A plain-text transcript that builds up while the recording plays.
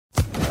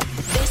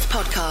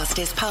podcast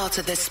is part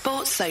of the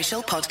Sports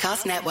Social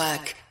Podcast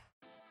Network.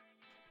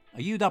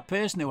 Are you that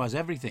person who has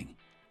everything?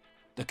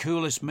 The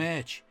coolest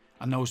merch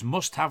and those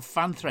must-have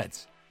fan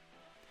threads?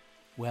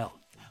 Well,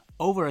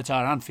 over at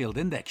our Anfield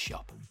Index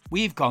shop,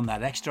 we've gone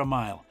that extra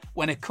mile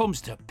when it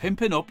comes to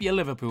pimping up your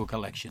Liverpool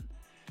collection.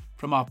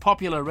 From our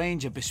popular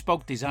range of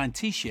bespoke design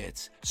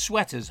t-shirts,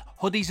 sweaters,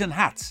 hoodies and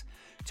hats,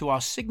 to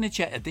our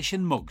signature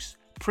edition mugs,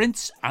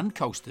 prints and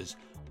coasters,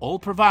 all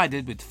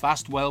provided with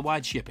fast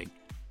worldwide shipping.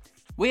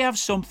 We have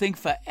something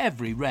for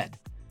every red.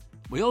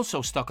 We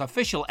also stock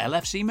official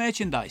LFC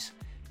merchandise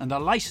and are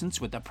licensed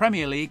with the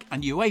Premier League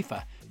and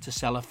UEFA to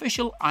sell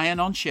official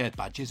iron-on shirt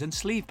badges and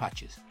sleeve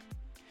patches.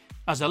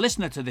 As a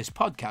listener to this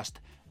podcast,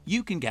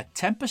 you can get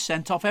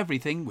 10% off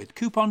everything with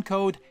coupon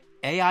code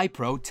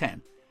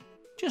AIPRO10.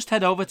 Just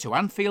head over to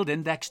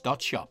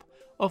AnfieldIndex.shop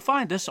or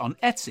find us on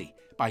Etsy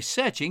by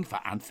searching for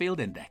Anfield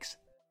Index.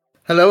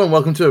 Hello and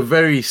welcome to a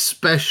very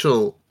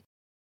special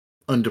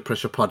Under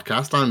Pressure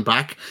podcast. I'm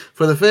back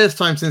for the first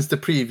time since the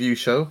preview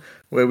show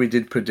where we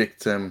did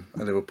predict a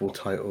Liverpool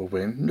title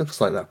win. Looks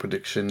like that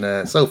prediction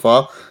so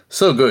far.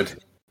 So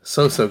good.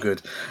 So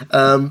good.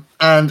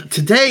 And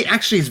today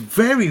actually is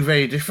very,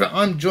 very different.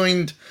 I'm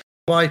joined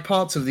by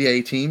parts of the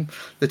A-team,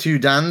 the two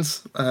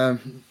Dans, a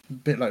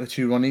bit like the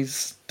two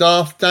Ronnies.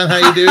 Darth, Dan, how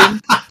you doing?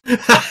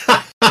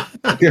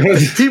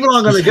 People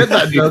aren't going to get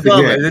that joke,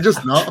 are they? They're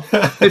just not.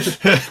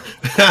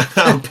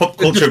 Pop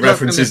culture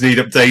references need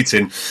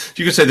updating.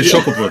 You could say the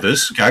Chuckle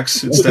Brothers,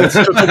 Gags, instead.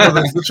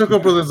 The Chuckle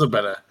Brothers are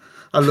better.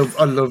 I love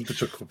the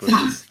Chuckle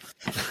Brothers.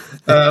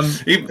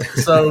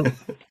 So,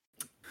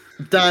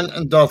 Dan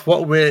and Darth,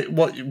 what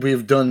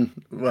we've done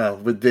well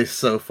with this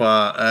so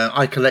far,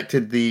 I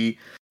collected the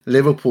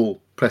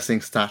Liverpool pressing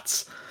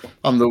stats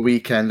on the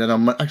weekend and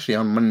on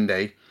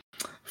Monday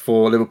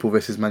for Liverpool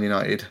versus Man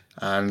United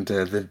and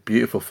the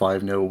beautiful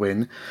 5-0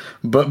 win.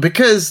 But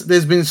because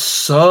there's been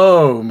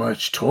so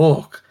much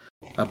talk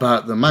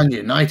about the Man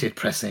United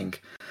pressing,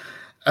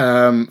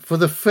 for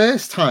the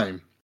first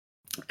time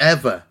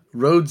ever,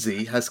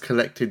 Rhodesy has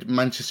collected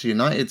Manchester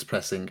United's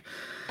pressing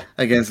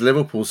against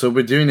Liverpool. So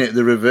we're doing it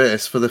the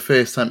reverse for the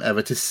first time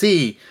ever to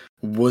see,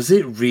 was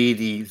it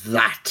really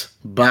that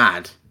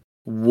bad?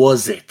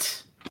 Was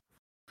it?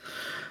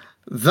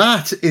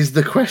 That is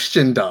the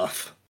question,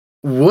 Darth.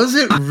 Was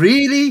it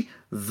really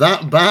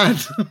that bad?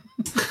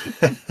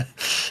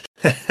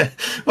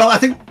 Well, I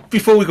think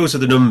before we go to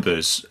the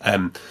numbers,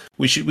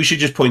 we should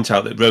just point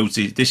out that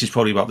Rhodesy, this is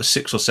probably about the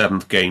 6th or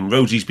 7th game.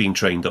 Rhodesy's been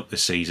trained up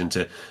this season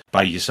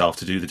by yourself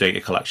to do the data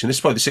collection. This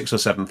is probably the 6th or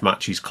 7th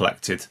match he's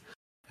collected.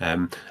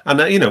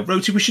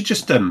 Rhodesy, we should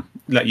just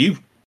let you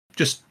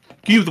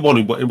you're the one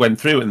who went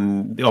through it,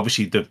 and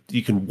obviously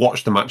you can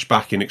watch the match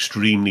back in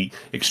extreme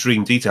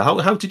detail.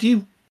 How did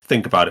you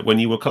think about it when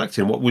you were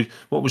collecting? What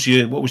was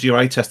your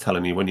eye test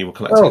telling you when you were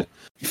collecting it?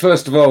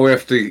 First of all, we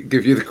have to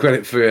give you the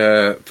credit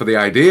for the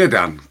idea,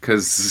 Dan,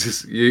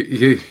 because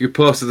you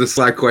posted a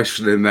slight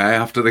question in there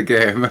after the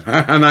game,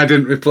 and I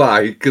didn't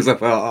reply because I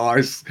thought,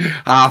 it's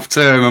half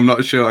term. I'm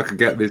not sure I could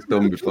get this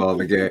done before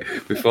the game,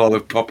 before the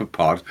proper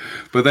pod.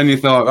 But then you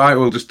thought, right,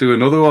 we'll just do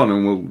another one,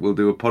 and we'll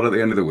do a pod at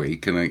the end of the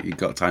week, and you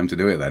got time to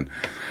do it then.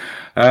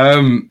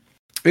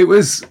 It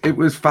was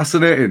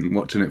fascinating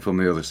watching it from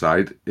the other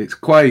side. It's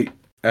quite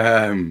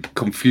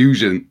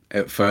confusion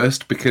at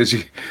first because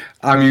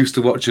I'm used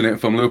to watching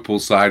it from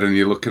Liverpool's side and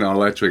you're looking at our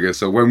leg trigger.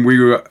 So when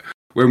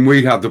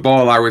we had the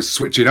ball, I was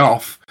switching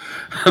off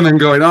and then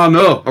going, oh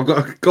no, I've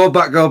got to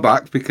go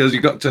back because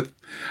you got to.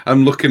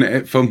 I'm looking at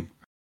it from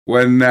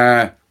when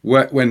Man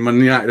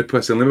United are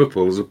pressing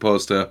Liverpool as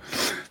opposed to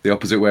the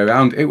opposite way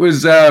around. It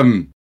was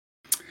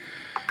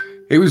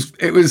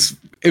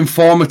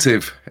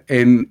informative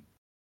in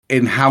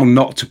how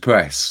not to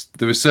press.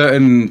 There are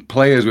certain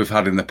players we've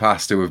had in the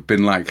past who have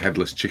been like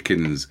headless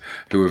chickens,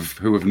 who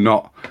have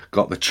not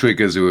got the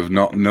triggers, who have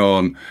not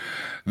known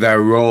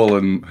their role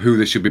and who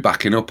they should be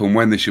backing up and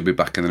when they should be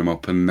backing them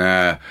up. And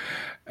there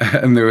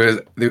is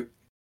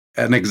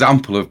an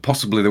example of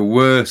possibly the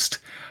worst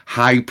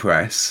high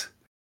press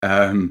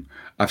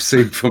I've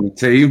seen from a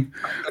team.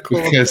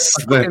 In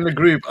the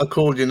group, I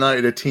called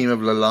United a team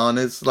of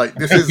Lalanas. Like,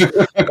 this is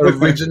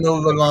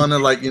original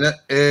Lallana, like,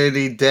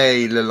 early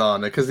day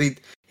Lallana, because he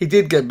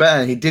did get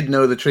better. He did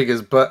know the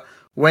triggers, but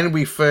when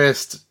your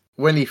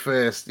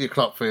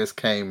Klopp first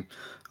came,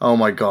 oh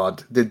my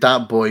God, did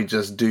that boy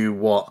just do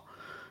what,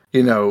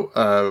 Bruno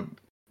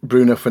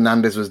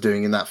Fernandes was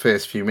doing in that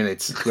first few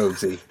minutes,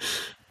 Rhodesy?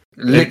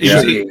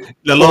 Literally,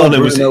 Lallana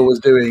what Bruno was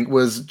doing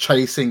was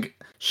chasing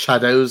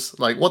shadows.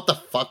 Like, what the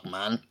fuck,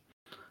 man?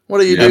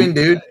 What are you doing,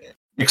 dude?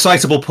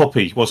 Excitable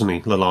puppy, wasn't he,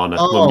 Lallana?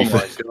 Oh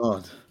my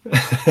God.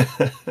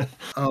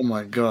 Oh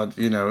my God.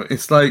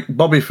 It's like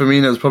Bobby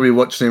Firmino's probably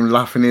watching him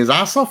laughing his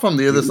ass off on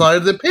the other side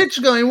of the pitch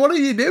going, what are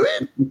you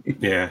doing?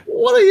 Yeah.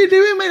 What are you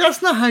doing, mate?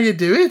 That's not how you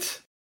do it.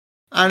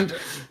 And,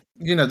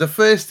 the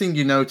first thing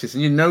you notice,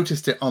 and you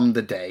noticed it on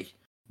the day,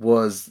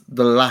 was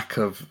the lack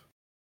of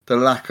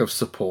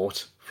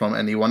support from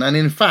anyone. And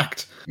in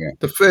fact,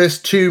 the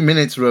first 2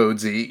 minutes,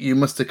 Rhodesy, you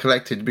must have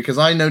collected, because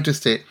I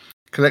noticed it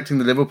collecting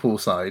the Liverpool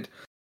side.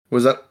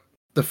 was that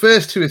the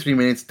first 2 or 3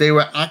 minutes they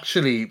were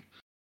actually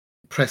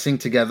pressing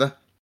together.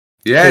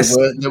 Yes,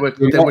 They were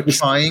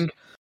trying.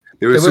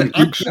 There They was were some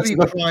actually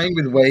trying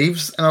with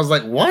waves, and I was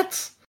like,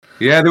 "What?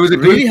 Yeah, there was a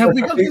Really? good. Have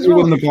we I got think this we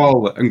won wrong?" the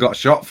ball and got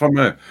shot from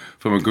a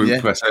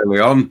good press early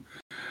on.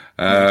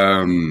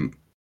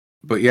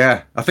 But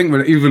yeah, I think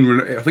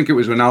it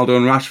was Ronaldo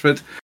and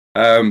Rashford.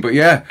 But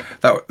yeah,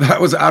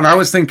 that was, and I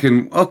was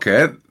thinking,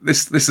 okay,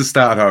 this has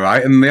started all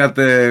right, and they had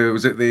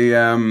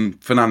the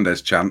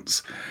Fernandez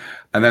chance,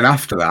 and then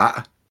after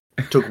that.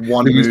 Took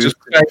one It was move just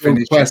to failed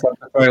finish press it.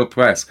 after failed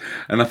press.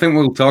 And I think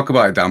we'll talk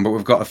about it, Dan, but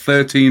we've got a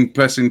 13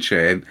 pressing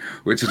chain,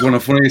 which is one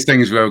of the funniest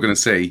things we're ever going to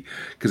see,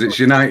 because it's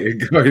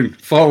United going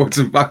forwards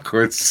and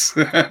backwards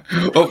up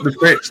the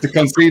pitch to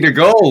concede a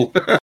goal.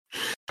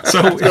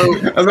 So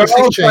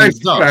pressing chains,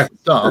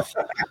 Darth,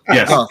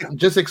 yes,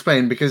 just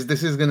explain, because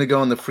this is going to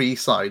go on the free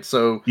side.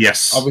 So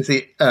yes,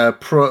 obviously,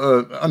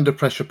 Under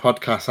Pressure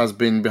podcast has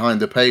been behind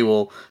the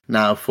paywall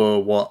now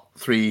for what,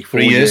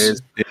 3-4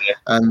 years. Yeah.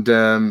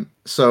 And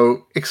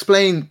so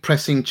explain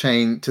pressing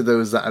chain to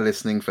those that are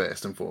listening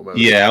first and foremost.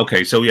 Yeah,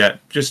 okay. So yeah,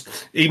 just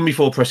even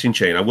before pressing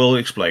chain, I will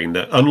explain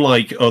that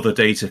unlike other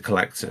data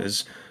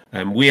collectors,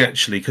 we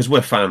actually, because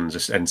we're fans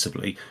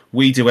ostensibly,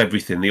 we do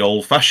everything the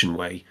old-fashioned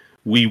way.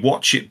 We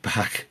watch it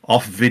back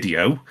off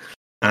video,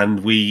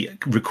 and we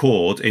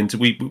record into.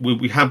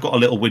 We have got a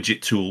little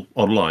widget tool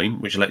online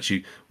which lets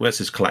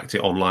us collect it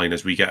online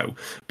as we go.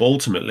 But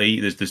ultimately,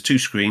 there's 2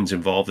 screens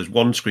involved. There's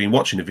one screen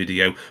watching a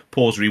video,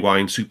 pause,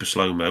 rewind, super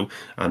slow mo,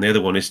 and the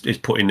other one is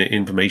putting the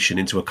information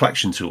into a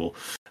collection tool.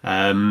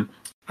 And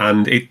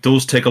it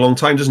does take a long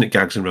time, doesn't it,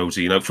 Gags and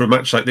Rosie? For a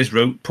match like this,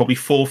 probably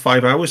 4 or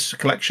 5 hours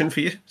collection for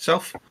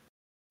yourself.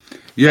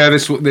 Yeah,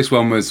 this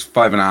one was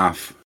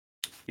 5.5.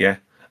 Yeah.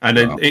 And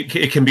then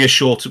it can be as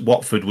short.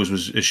 Watford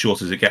was as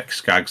short as it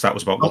gets. Gags. That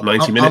was about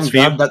 90 minutes for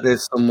you. I'm glad that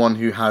there's someone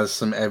who has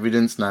some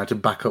evidence now to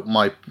back up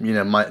my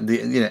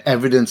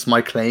evidence,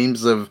 my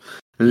claims of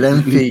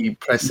lengthy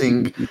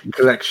pressing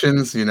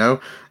collections.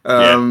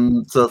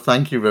 So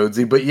thank you,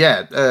 Rhodesy. But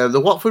yeah,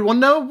 the Watford one.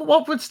 No,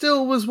 Watford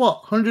still was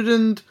what 100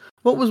 and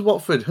what was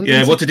Watford?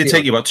 Yeah, what did it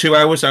take you? About 2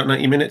 hours, out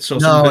 90 minutes,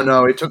 or something?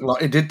 No, it took.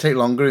 It did take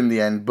longer in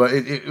the end, but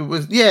it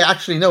was. Yeah,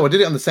 actually, no, I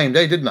did it on the same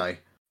day, didn't I?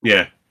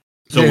 Yeah.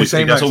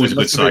 That's always a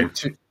good sign.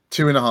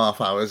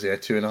 2.5 hours,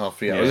 2.5,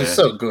 3 hours. It's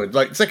so good.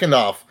 Like, second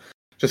half,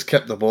 just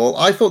kept the ball.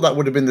 I thought that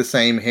would have been the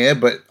same here,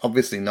 but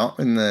obviously not.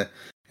 In the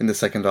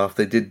second half,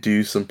 they did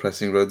do some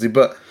pressing, Rhodesy.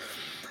 But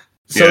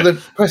the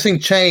pressing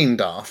chain,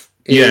 Darth.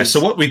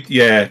 So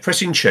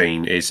pressing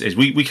chain is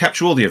we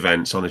capture all the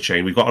events on the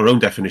chain. We've got our own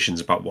definitions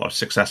about what a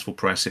successful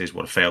press is,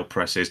 what a failed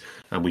press is,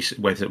 and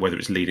whether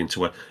it's leading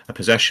to a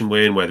possession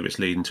win, whether it's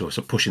leading to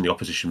pushing the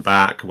opposition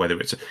back, whether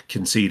it's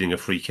conceding a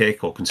free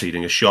kick or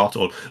conceding a shot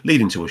or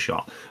leading to a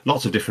shot.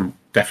 Lots of different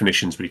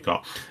definitions we've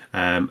got,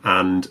 and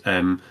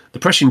the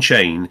pressing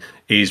chain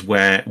is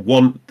where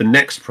the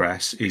next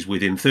press is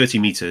within 30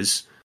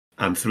 meters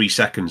and 3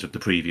 seconds of the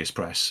previous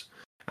press.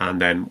 And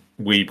then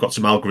we've got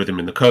some algorithm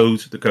in the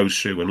code that goes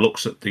through and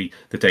looks at the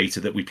data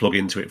that we plug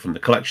into it from the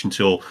collection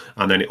tool,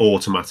 and then it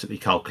automatically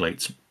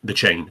calculates the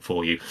chain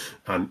for you.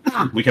 And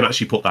we can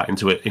actually put that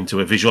into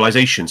a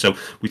visualization. So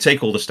we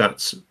take all the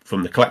stats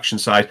from the collection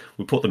side,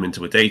 we put them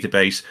into a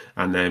database,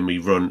 and then we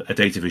run a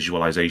data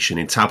visualization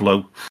in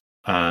Tableau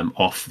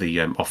off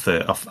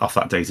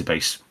that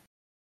database.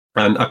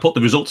 And I put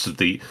the results of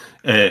I'm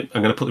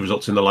going to put the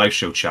results in the live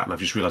show chat, and I've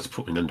just realised I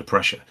put them in Under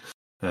Pressure.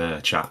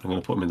 Chat. I'm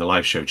going to put them in the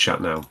live show chat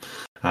now.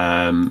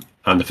 And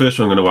the first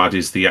one I'm going to add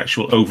is the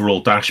actual overall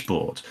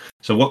dashboard.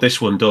 So what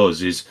this one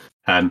does is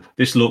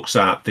this looks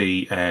at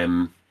the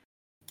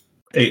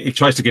it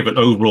tries to give an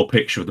overall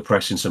picture of the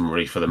pressing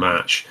summary for the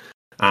match.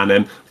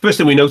 And first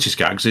thing we noticed,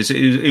 Gags, is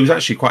it was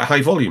actually quite a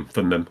high volume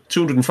from them.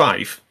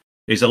 205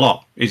 is a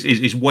lot.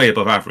 Is way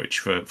above average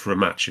for a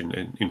match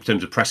in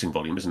terms of pressing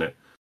volume, isn't it?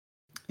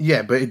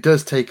 Yeah, but it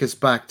does take us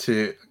back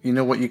to,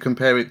 what you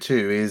compare it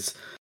to is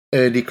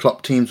early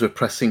Klopp teams were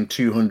pressing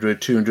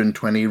 200,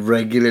 220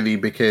 regularly,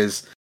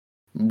 because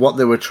what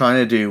they were trying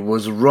to do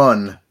was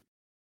run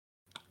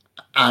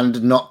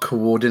and not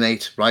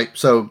coordinate, right?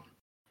 So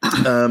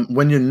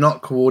when you're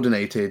not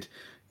coordinated,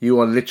 you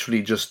are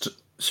literally just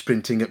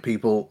sprinting at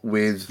people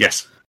with,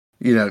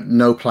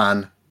 no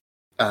plan.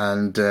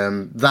 And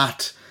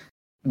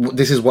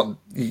this is what,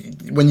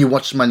 when you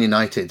watch Man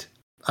United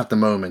at the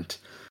moment,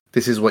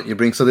 this is what you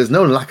bring. So there's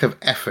no lack of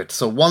effort.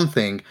 So one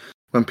thing,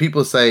 when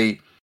people say,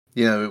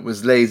 it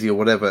was lazy or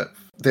whatever,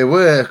 there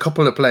were a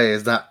couple of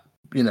players that,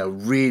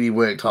 really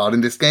worked hard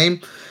in this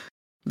game.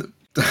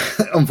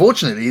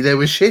 Unfortunately, they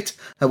were shit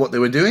at what they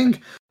were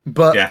doing.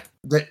 But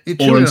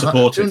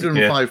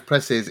 205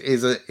 presses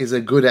is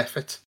a good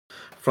effort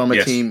from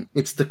a team.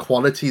 It's the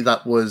quality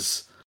that we're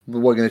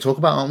going to talk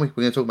about, aren't we?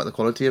 We're going to talk about the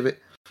quality of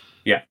it.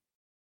 Yeah.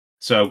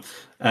 So,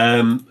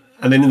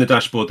 and then in the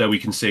dashboard there we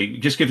can see,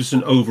 just give us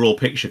an overall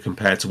picture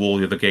compared to all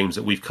the other games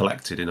that we've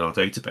collected in our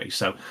database.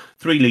 So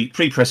three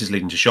presses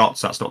leading to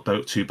shots, that's not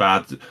too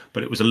bad,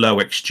 but it was a low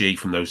XG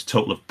from those,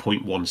 total of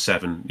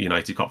 0.17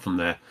 United got from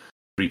there.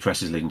 3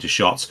 presses leading to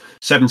shots.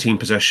 17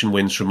 possession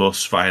wins from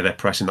us via their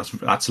pressing.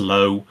 That's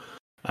low.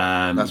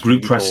 That's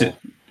Group really presses.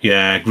 poor.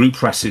 Yeah, group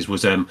presses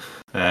was a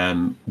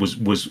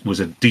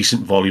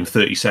decent volume,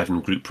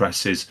 37 group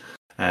presses.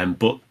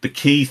 But the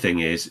key thing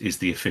is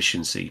the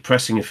efficiency,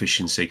 pressing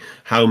efficiency.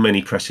 How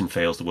many pressing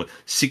fails there were?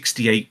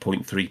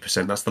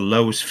 68.3%. That's the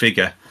lowest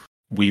figure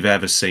we've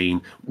ever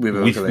seen.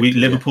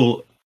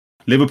 Liverpool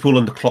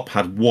and the Klopp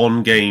had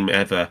one game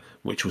ever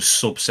which was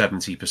sub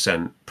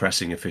 70%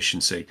 pressing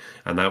efficiency,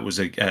 and that was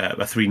a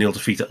 3-0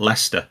 defeat at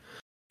Leicester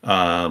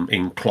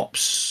in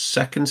Klopp's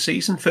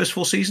first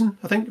full season,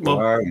 I think. Well,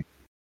 Wow.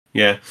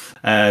 yeah,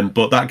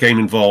 but that game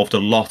involved a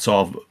lot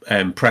of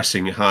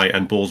pressing high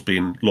and balls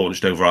being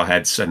launched over our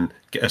heads and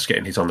us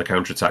getting hit on the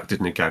counter-attack,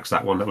 didn't it, Gags?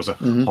 That was a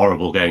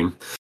horrible game.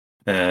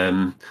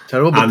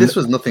 Terrible, but this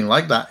was nothing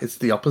like that. It's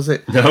the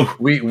opposite. No,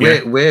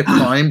 we're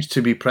primed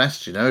to be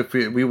pressed. If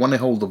we want to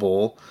hold the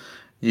ball,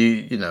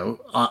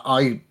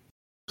 I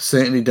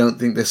certainly don't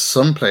think there's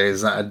some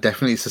players that are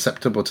definitely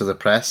susceptible to the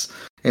press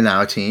in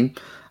our team.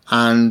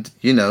 And,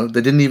 they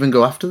didn't even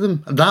go after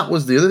them. That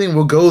was the other thing.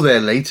 We'll go there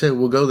later.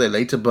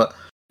 But,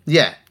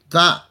 yeah,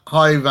 that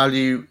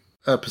high-value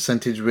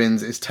percentage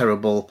wins is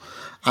terrible.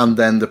 And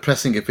then the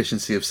pressing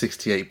efficiency of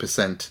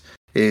 68%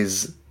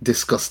 is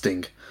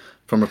disgusting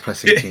from a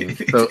pressing team.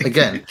 So,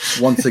 again,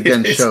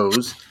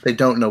 shows they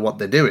don't know what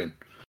they're doing.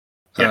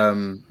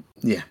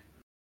 Yeah.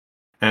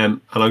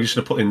 And I'm just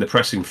going to put in the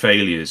pressing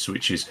failures,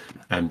 which is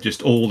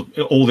just all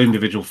the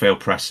individual failed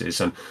presses.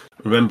 And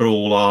remember,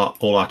 all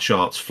our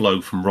charts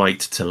flow from right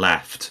to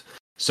left.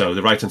 So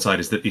the right hand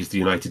side is the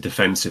United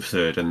defensive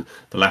third, and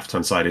the left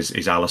hand side is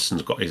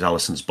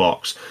Alisson's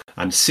box.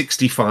 And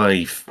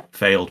 65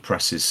 failed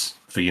presses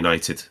for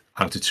United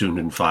out of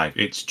 205.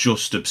 It's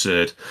just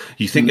absurd.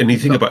 You think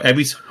about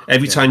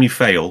every time you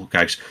fail,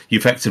 guys, you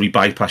effectively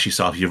bypass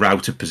yourself. You're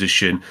out of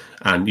position,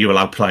 and you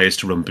allow players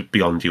to run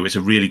beyond you. It's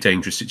a really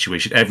dangerous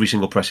situation. Every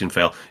single pressing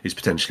fail is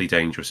potentially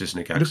dangerous, isn't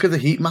it, guys? Look at the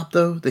heat map,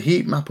 though. The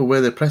heat map of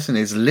where they're pressing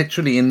is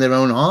literally in their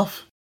own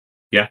half.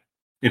 Yeah,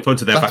 in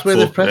front of their back four. That's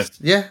where they're pressed.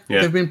 Yeah,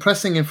 they've been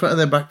pressing in front of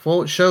their back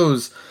four. It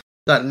shows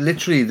that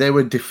literally they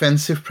were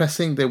defensive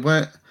pressing. They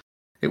weren't.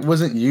 It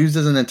wasn't used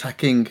as an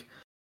attacking,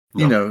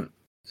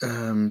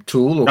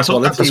 tool or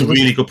quality. That's a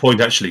really good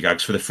point, actually,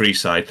 Gags, for the free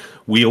side.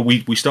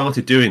 We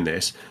started doing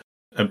this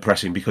and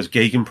pressing because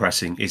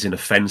gegenpressing is an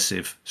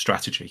offensive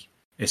strategy.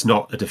 It's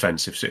not a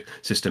defensive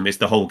system. It's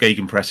the whole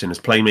gegenpressing as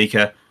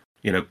playmaker.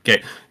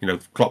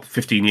 Klopp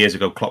 15 years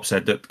ago, Klopp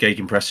said that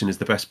gegenpressing is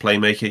the best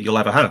playmaker you'll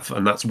ever have,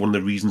 and that's one of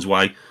the reasons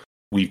why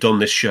we've done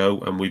this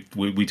show and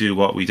we do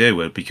what we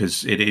do,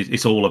 because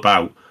it's all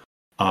about.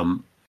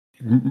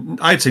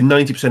 I'd say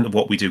 90% of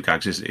what we do,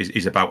 Gags,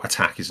 is about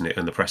attack, isn't it?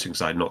 And the pressing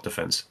side, not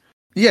defence.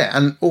 Yeah,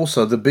 and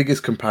also the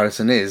biggest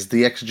comparison is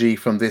the XG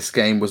from this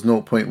game was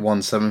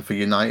 0.17 for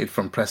United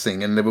from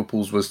pressing, and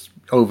Liverpool's was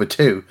over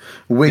 2,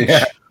 which,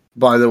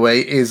 by the way,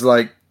 is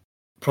like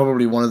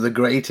probably one of the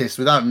greatest.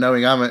 Without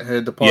knowing, I haven't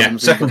heard the pod. Yeah,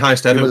 second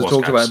highest ever.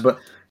 Talked about it, but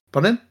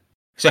pardon?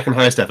 Second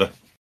highest ever.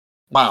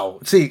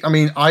 Wow. See, I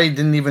mean, I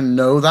didn't even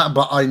know that,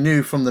 but I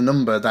knew from the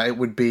number that it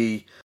would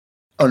be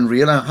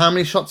unreal. And how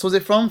many shots was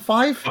it from?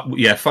 5?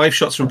 5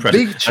 shots from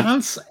pressing. Big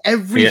chance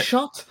every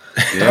shot.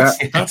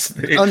 That's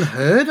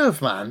unheard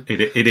of, man.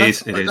 It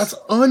is. That's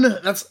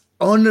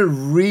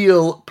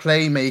unreal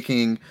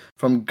playmaking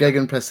from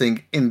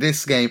gegenpressing in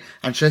this game.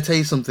 And should I tell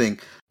you something?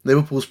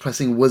 Liverpool's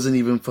pressing wasn't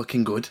even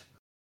fucking good.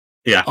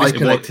 Yeah, I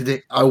connected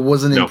it. I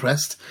wasn't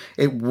impressed.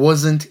 It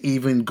wasn't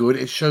even good.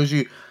 It shows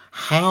you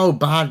how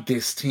bad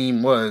this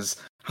team was,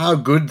 how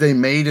good they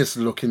made us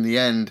look in the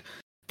end.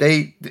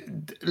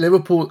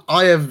 Liverpool,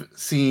 I have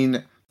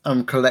seen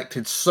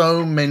collected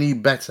so many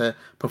better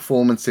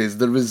performances.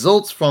 The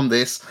results from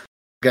this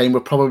game were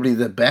probably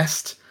the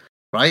best,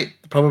 right?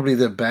 Probably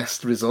the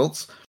best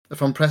results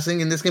from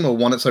pressing in this game,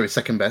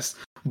 second best.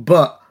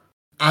 But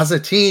as a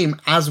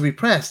team, as we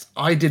pressed,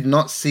 I did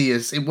not see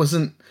us. It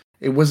wasn't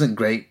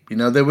great.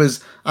 There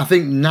was, I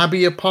think,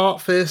 Naby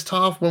apart first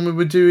half when we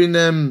were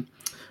doing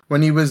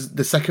when he was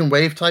the second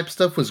wave type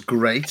stuff was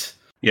great.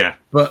 Yeah.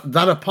 But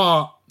that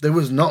apart, there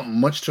was not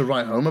much to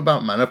write home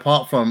about, man,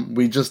 apart from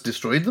we just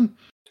destroyed them.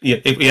 Yeah,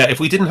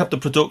 if we didn't have the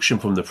production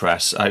from the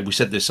press, we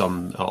said this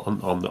on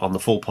the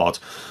full pod,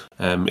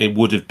 we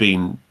would have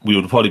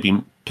probably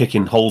been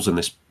picking holes in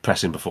this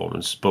pressing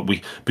performance. But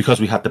because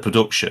we had the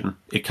production,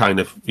 it kind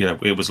of,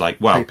 it was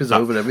like, wow, papers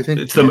over everything.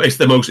 It's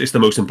the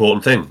most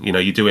important thing.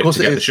 You do it to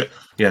get the shot.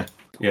 Yeah.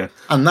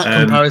 And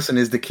that comparison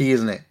is the key,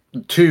 isn't it?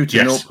 2 to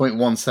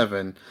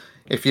 0.17.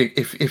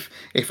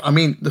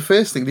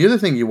 The other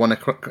thing you want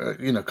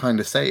to, kind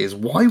of say is,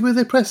 why were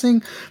they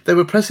pressing? They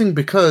were pressing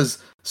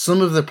because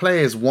some of the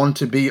players want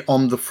to be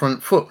on the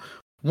front foot.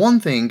 One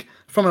thing,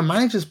 from a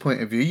manager's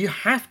point of view, you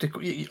have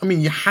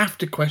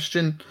to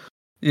question,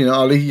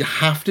 Ollie, you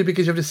have to,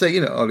 because you have to say,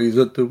 Ollie's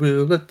at the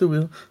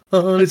wheel,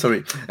 Ollie,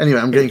 sorry. Anyway,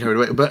 I'm getting carried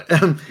away, but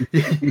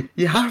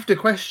you have to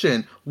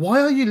question,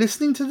 why are you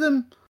listening to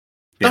them?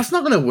 That's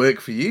not going to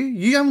work for you.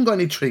 You haven't got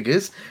any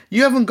triggers.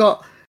 You haven't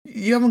got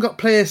you haven't got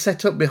players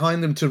set up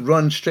behind them to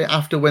run straight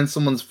after when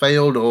someone's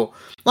failed, or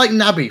like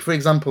Naby, for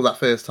example, that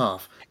first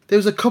half. There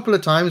was a couple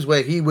of times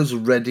where he was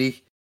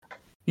ready,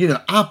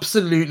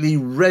 absolutely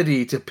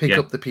ready to pick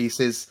up the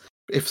pieces.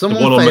 If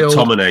someone the one failed,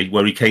 on McTominay,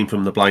 where he came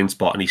from the blind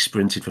spot and he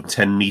sprinted from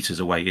 10 metres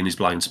away in his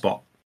blind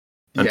spot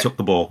and took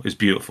the ball, is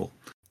beautiful.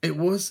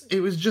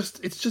 It's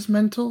just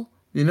mental,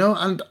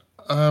 and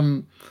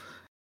I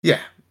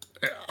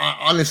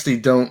honestly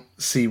don't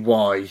see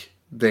why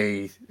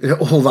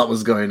all that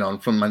was going on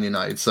from Man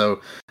United.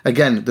 So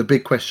again, the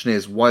big question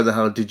is, why the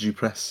hell did you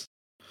press?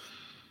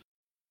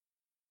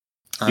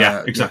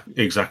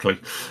 Exactly.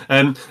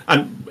 And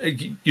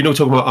talking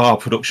about our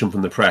production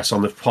from the press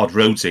on the pod,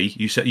 Rhodesy,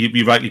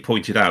 you rightly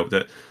pointed out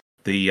that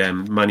the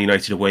Man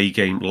United away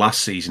game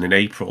last season in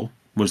April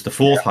was the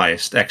fourth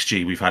highest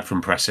XG we've had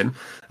from pressing,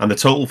 and the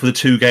total for the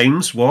two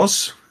games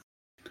was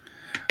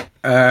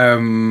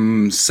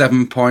 7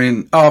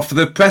 point. Oh, for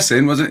the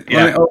pressing, was it?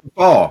 Yeah. Was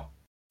it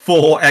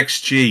 4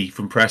 XG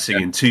from pressing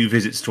in 2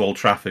 visits to Old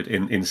Trafford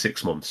in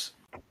 6 months.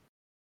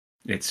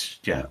 It's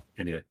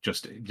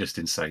just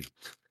insane.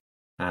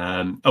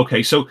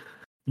 Okay, so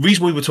the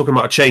reason we were talking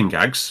about chain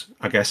gags,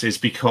 I guess, is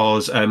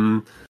because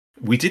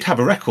we did have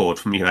a record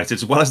from United,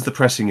 as well as the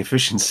pressing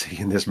efficiency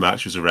in this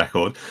match was a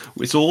record.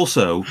 It's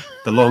also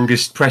the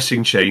longest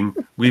pressing chain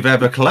we've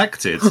ever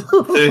collected.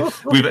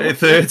 We've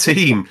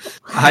 13.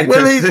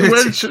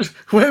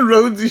 When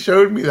Rhodesy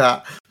showed me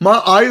that,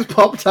 my eyes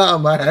popped out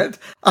of my head.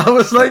 I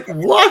was like,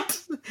 what?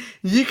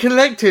 You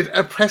collected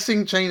a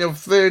pressing chain of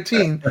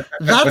 13?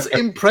 That's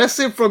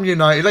impressive from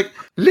United. Like,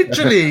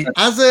 literally,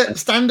 as a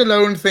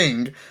standalone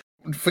thing,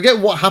 forget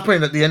what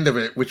happened at the end of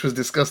it, which was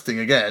disgusting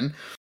again,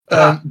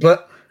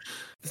 but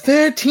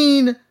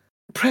 13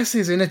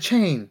 presses in a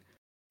chain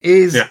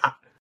is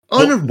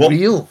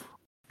unreal.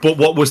 But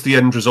what was the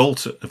end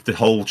result of the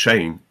whole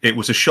chain? It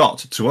was a shot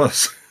to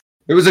us.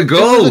 It was a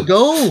goal.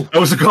 It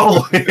was a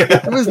goal.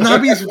 It was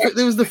Naby's.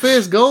 It was the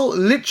first goal.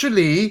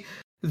 Literally,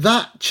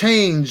 that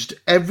changed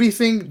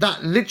everything.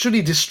 That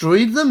literally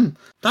destroyed them.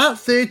 That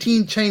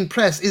 13 chain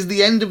press is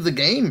the end of the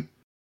game.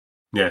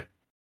 Yeah.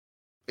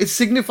 It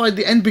signified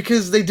the end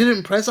because they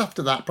didn't press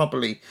after that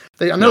properly.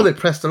 I know they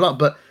pressed a lot,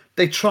 but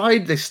they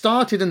tried, they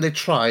started and they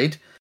tried,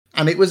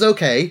 and it was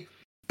okay.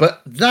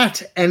 But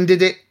that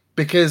ended it,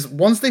 because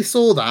once they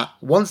saw that,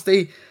 once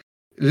they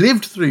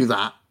lived through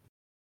that,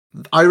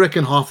 I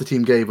reckon half the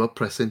team gave up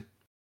pressing.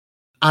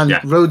 And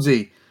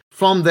Rhodesy,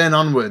 from then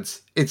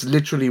onwards, it's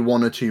literally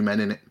 1 or 2 men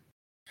in it.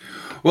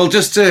 Well,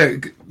 just to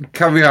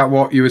carry out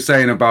what you were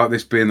saying about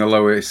this being the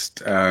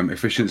lowest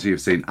efficiency you've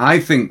seen,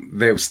 I think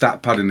they were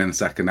stat padding in the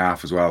second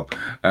half as well.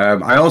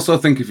 I also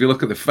think if you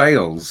look at the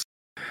fails,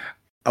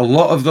 a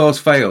lot of those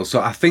fails, so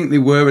I think they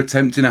were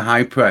attempting a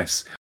high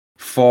press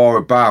for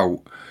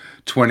about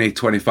 20,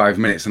 25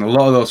 minutes, and a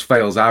lot of those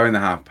fails are in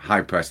the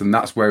high press, and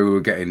that's where we were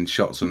getting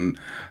shots and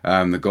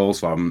the goals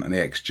from and the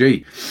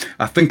XG.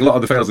 I think a lot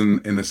of the fails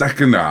in the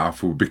second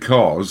half were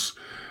because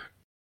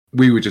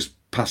we were just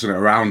passing it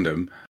around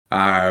them,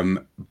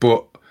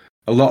 but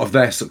a lot of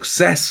their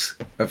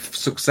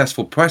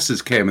successful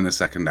presses came in the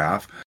second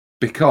half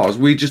because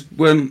we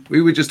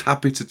were just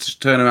happy to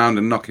just turn around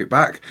and knock it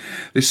back.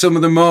 There's some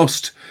of the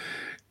most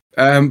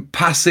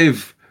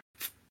passive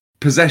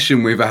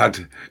possession we've had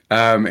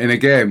in a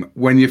game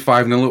when you're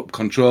 5-0 up,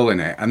 controlling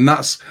it, and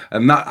that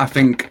I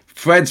think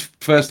Fred's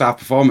first half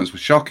performance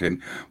was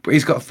shocking, but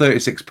he's got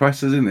 36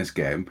 presses in this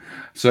game,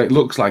 so it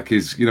looks like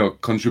he's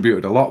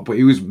contributed a lot, but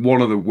he was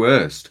one of the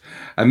worst.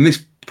 And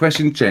this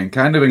pressing chain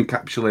kind of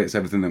encapsulates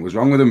everything that was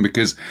wrong with them,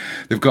 because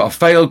they've got a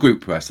failed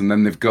group press, and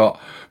then they've got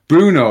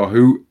Bruno,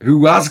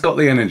 who has got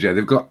the energy.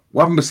 They've got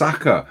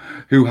Wan-Bissaka,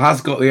 who has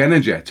got the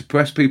energy to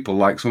press people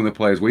like some of the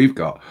players we've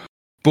got,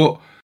 but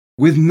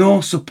with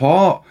no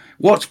support.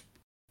 What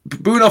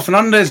Bruno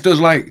Fernandes does,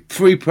 like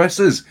 3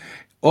 presses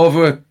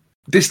over a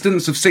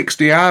distance of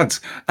 60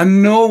 yards,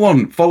 and no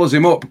one follows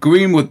him up.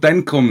 Greenwood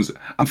then comes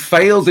and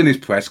fails in his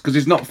press because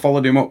he's not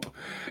followed him up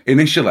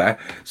initially.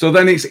 So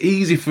then it's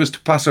easy for us to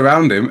pass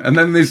around him, and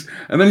then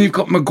you've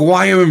got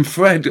Maguire and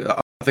Fred,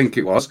 I think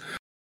it was,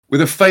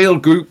 with a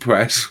failed group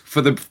press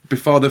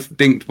before the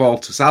dinked ball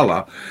to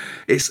Salah.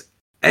 It's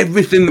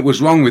everything that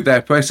was wrong with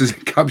their press is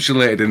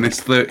encapsulated in this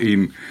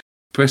 13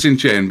 pressing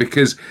chain,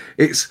 because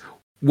it's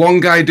one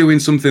guy doing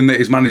something that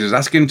his manager's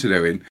asking him to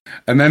do,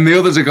 and then the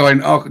others are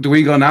going, oh, do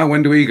we go now?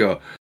 When do we go?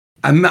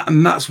 And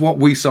that's what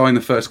we saw in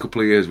the first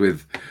couple of years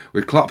with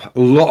Klopp. A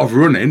lot of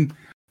running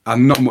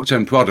and not much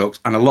end product,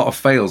 and a lot of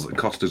fails that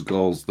cost us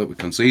goals that we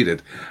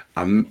conceded,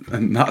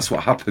 and that's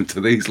what happened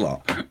to these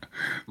lot.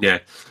 Yeah,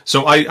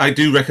 so I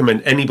do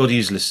recommend anybody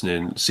who's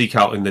listening, seek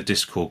out in the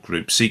Discord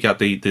group, seek out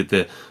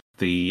the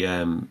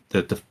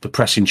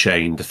pressing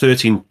chain, the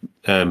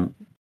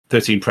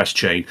 13 press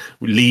chain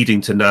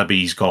leading to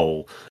Naby's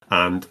goal,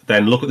 and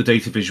then look at the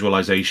data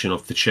visualization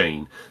of the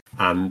chain,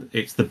 and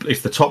it's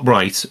the top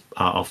right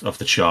of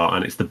the chart,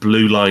 and it's the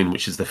blue line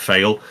which is the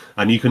fail,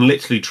 and you can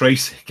literally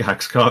trace it,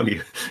 Gags, can't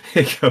you?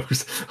 It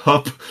goes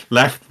up,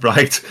 left,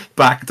 right,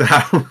 back,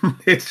 down.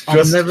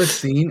 I've never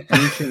seen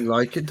anything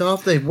like it,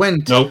 Darth. They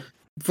went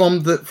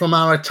from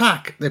our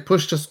attack, they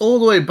pushed us all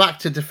the way back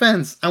to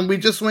defense, and we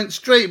just went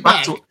straight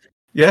back.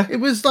 Yeah, it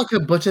was like a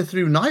butter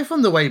through knife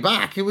on the way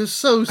back. It was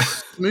so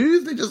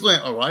smooth. They just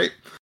went, all right,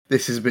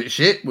 this is a bit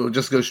shit. We'll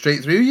just go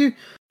straight through you,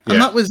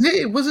 and that was it.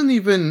 It wasn't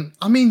even.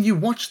 I mean, you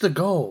watch the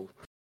goal,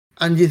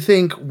 and you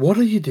think, what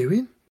are you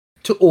doing?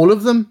 To all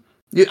of them,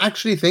 you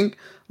actually think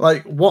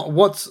like,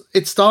 what's?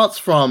 It starts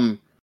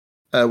from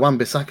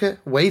Wan-Bissaka.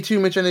 Way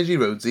too much energy,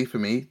 Rhodesy, for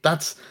me.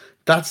 That's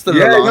the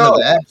Lallana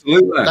there.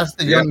 Absolutely. That's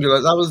the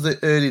younger. That was the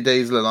early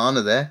days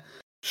Lallana there.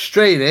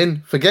 Straight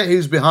in, forget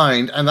who's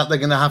behind, and that they're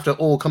going to have to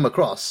all come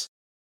across.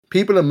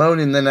 People are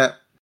moaning then at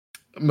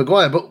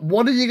Maguire, but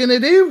what are you going to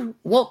do?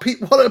 What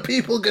are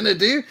people going to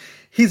do?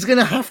 He's going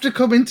to have to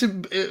come into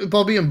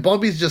Bobby, and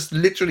Bobby's just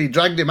literally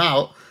dragged him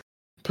out,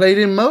 played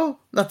in Mo.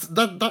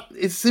 That.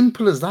 It's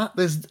simple as that.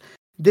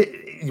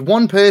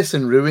 One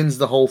person ruins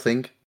the whole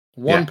thing.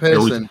 One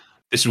person.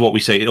 This is what we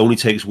say. It only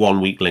takes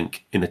one weak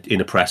link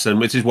in a press,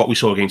 and this is what we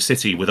saw against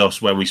City with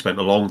us when we spent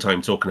a long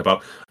time talking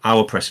about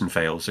our pressing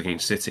fails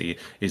against City.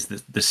 Is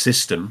that the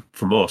system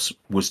from us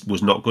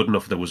was not good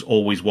enough. There was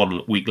always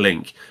one weak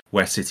link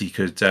where City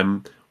could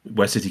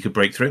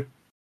break through.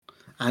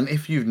 And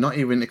if you've not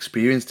even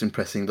experienced in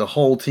pressing, the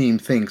whole team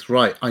thinks,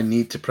 right, I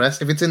need to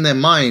press. If it's in their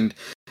mind,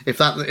 if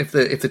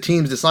the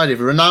team's decided, if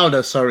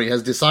Ronaldo,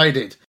 has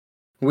decided.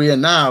 We are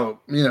now,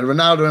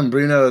 Ronaldo and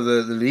Bruno are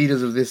the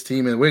leaders of this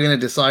team, and we're going to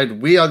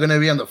decide we are going to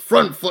be on the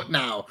front foot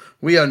now.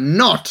 We are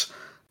not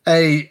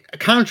a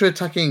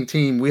counter-attacking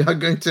team. We are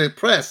going to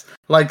press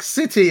like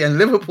City and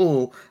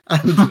Liverpool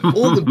and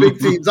all the big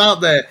teams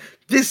out there.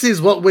 This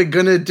is what we're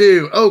going to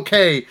do.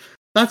 Okay,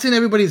 that's in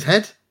everybody's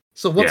head.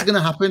 So what's going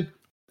to happen?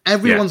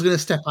 Everyone's going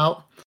to step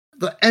out.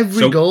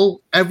 Every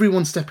goal,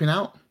 everyone's stepping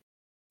out.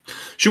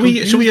 Should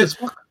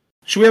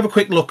we have a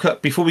quick look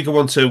at, before we go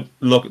on to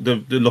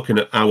looking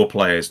at our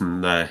players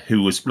and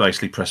who was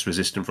nicely press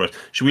resistant for us?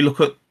 Should we look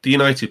at the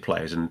United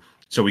players, and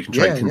so we can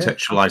try and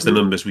contextualise the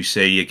numbers we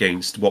see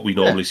against what we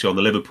normally see on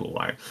the Liverpool,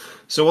 right?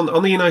 So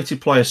on the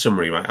United player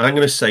summary, right, I'm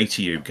going to say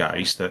to you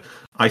guys that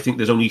I think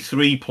there's only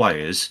 3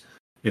 players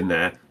in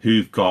there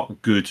who've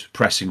got good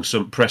pressing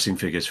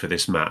figures for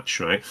this match,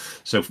 right?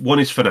 So one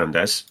is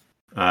Fernandes.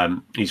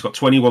 He's got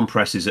 21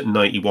 presses at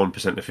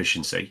 91%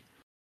 efficiency.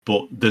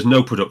 But there's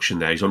no production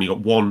there. He's only got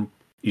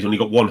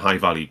one high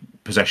value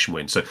possession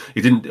win. So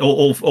he didn't.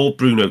 All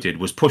Bruno did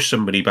was push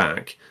somebody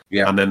back,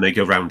 and then they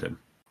go round him.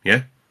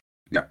 Yeah.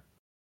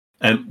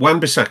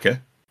 Wan-Bissaka,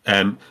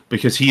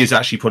 because he is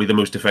actually probably the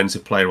most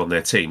defensive player on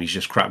their team. He's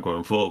just crap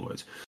going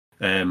forward.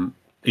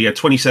 He had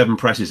 27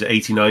 presses at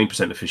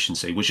 89%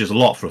 efficiency, which is a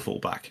lot for a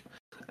fullback.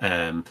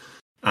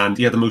 And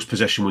he had the most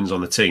possession wins on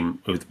the team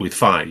with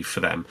 5 for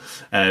them.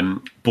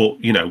 But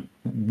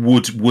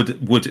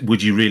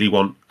would you really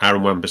want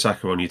Aaron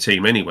Wan-Bissaka on your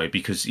team anyway?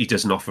 Because he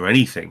doesn't offer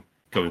anything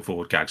going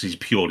forward, Gags. He's a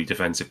purely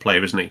defensive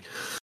player, isn't he?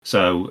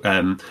 So,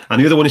 and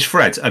the other one is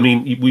Fred. I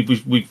mean,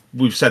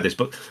 we've said this,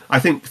 but I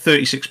think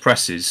 36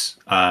 presses,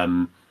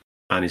 and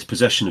his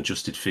possession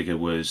adjusted figure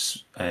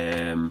was.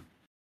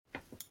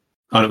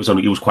 And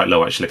it was quite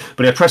low actually,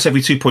 but he press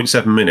every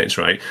 2.7 minutes,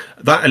 right?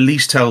 That at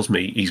least tells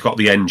me he's got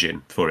the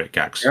engine for it,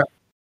 Gags.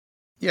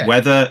 Yeah.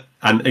 Whether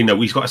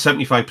he's got a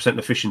 75%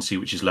 efficiency,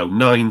 which is low,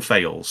 9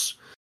 fails.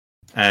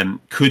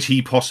 Could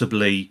he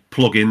possibly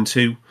plug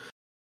into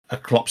a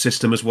Klopp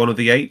system as one of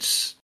the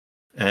 8s?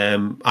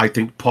 I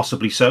think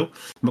possibly so.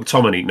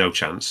 McTominay, no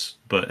chance,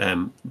 but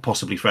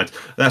possibly Fred.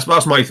 That's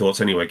my thoughts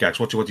anyway, Gags.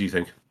 What do you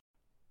think?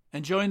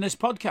 Enjoying this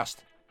podcast?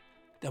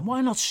 Then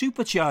why not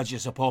supercharge your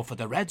support for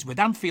the Reds with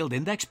Anfield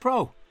Index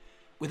Pro?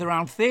 With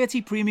around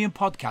 30 premium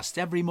podcasts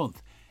every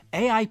month,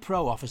 AI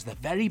Pro offers the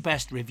very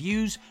best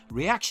reviews,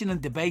 reaction and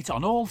debate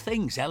on all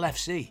things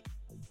LFC.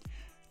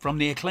 From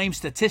the acclaimed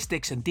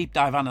statistics and deep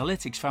dive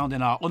analytics found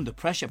in our Under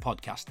Pressure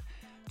podcast,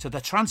 to the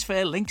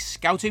transfer links,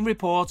 scouting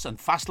reports and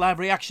fast live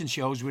reaction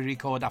shows we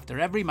record after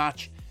every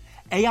match,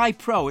 AI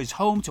Pro is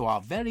home to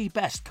our very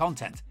best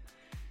content.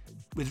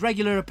 With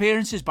regular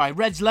appearances by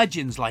Reds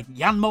legends like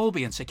Jan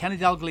Molby and Sir Kenny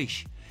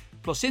Dalglish,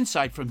 plus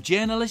insight from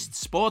journalists,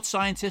 sports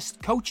scientists,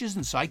 coaches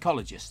and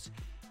psychologists.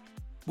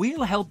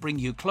 We'll help bring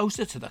you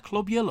closer to the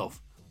club you love.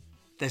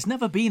 There's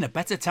never been a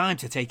better time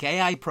to take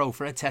AI Pro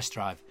for a test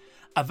drive.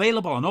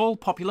 Available on all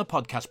popular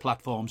podcast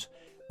platforms,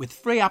 with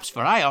free apps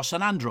for iOS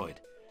and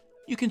Android.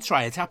 You can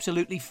try it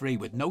absolutely free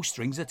with no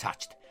strings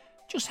attached.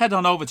 Just head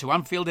on over to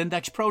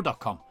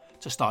AnfieldIndexPro.com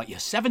to start your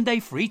 7-day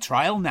free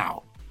trial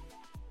now.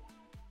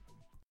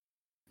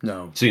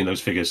 No. Seeing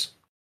those figures.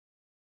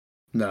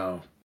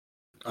 No.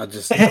 I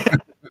just.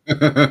 I'd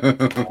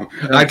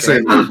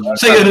say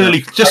say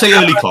early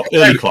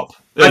Klopp.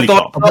 I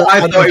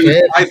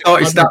thought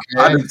he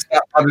started his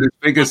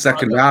figures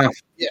second half.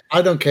 Yeah,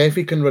 I don't care if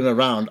he can run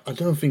around. I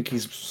don't think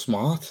he's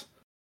smart.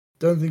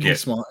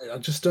 He's smart. I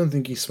just don't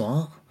think he's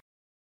smart.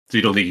 So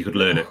you don't think he could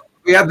learn it?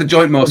 We had the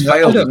joint most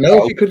failed. I don't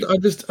know if he could.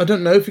 I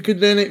don't know if he could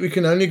learn it. We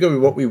can only go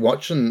with what we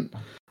watch on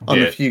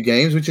a few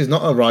games, which is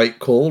not a right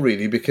call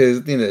really, because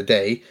at the end of the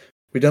day,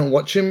 we don't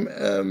watch him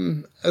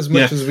as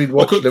much as we'd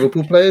watch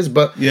Liverpool players.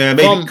 But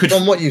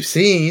from what you've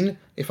seen,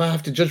 if I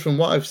have to judge from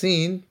what I've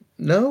seen,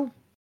 no.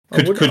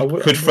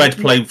 Could Fred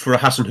play for a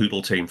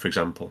Hasenhüttl team, for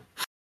example?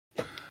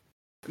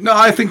 No,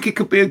 I think he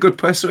could be a good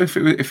presser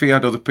if he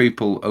had other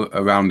people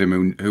around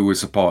him who were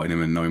supporting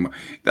him and knowing.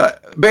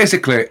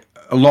 Basically,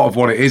 a lot of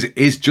what it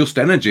is just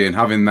energy and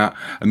having that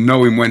and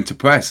knowing when to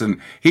press.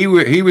 And he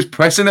was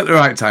pressing at the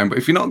right time. But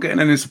if you're not getting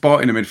any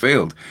support in the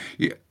midfield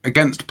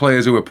against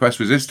players who are press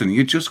resistant,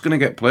 you're just going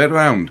to get played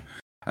around.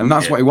 And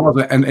that's what he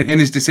was. And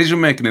his decision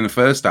making in the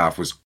first half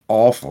was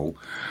awful,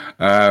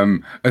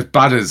 as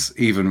bad as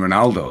even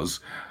Ronaldo's.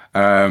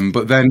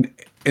 But then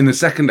in the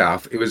second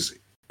half, it was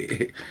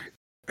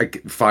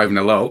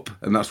 5-0 up,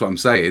 and that's what I'm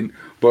saying.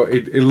 But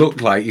it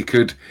looked like you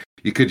could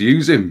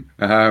use him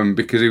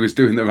because he was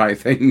doing the right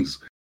things.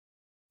 Can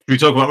we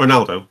talk about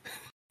Ronaldo?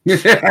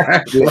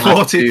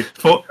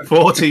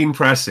 14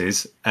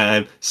 presses,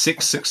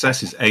 6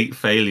 successes, 8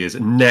 failures,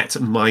 net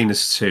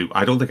 -2.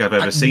 I don't think I've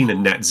ever seen a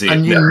net 0.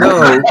 And you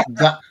know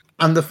that.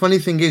 And the funny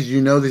thing is,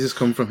 this has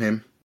come from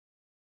him.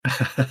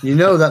 You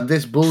know that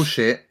this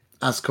bullshit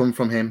has come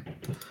from him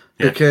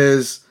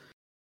because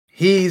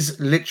he's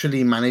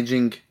literally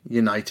managing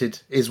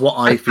United. Is what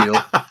I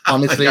feel.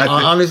 Honestly, I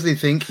honestly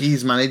think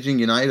he's managing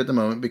United at the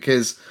moment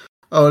because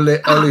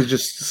Ole's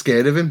just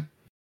scared of him.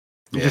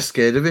 He's just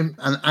scared of him,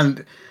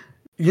 and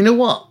you know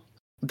what?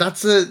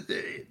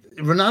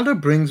 Ronaldo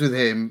brings with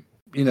him,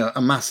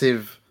 a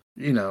massive,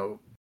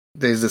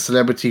 there's the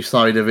celebrity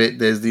side of it.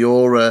 There's the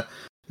aura,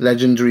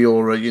 legendary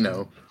aura,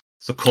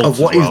 of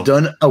what he's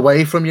done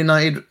away from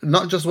United.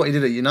 Not just what he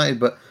did at United,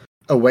 but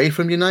away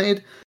from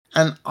United.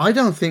 And I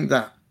don't think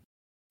that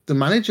the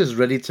manager's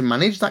ready to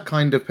manage that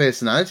kind of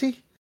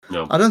personality.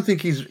 No, I don't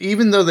think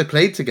even though they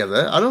played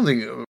together, I don't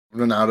think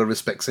Ronaldo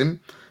respects him.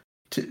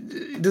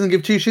 He doesn't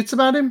give two shits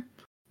about him.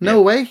 No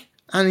way.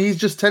 And he's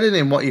just telling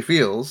him what he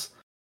feels.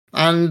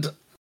 And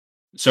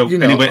so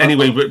anyway,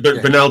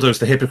 Ronaldo's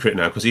the hypocrite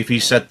now because if he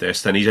said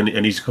this, then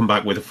he's come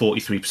back with a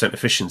 43%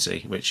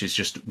 efficiency, which is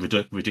just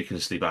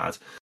ridiculously bad.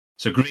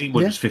 So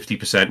Greenwood was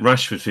 50%,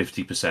 Rashford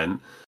 50%.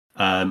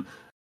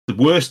 The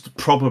worst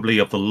probably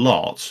of the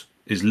lot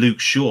is Luke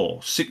Shaw.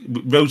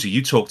 Rosie,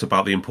 you talked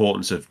about the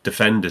importance of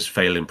defenders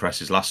failing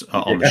presses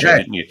on the show,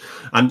 didn't you?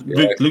 And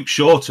Luke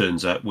Shaw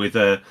turns up with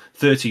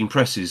 13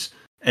 presses.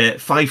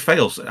 5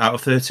 fails out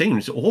of 13.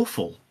 It's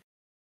awful,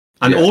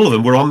 and all of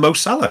them were on Mo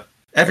Salah.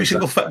 Every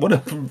single one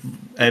of them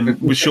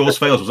with Shaw's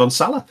fails was on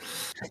Salah.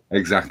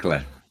 Exactly.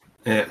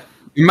 Yeah.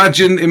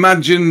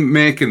 Imagine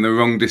making the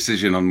wrong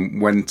decision on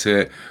when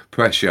to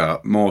pressure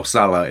Mo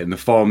Salah in the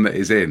form that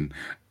he's in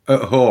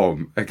at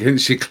home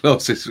against your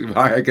closest,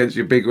 against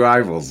your big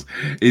rivals.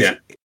 It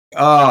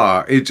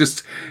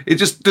just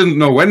didn't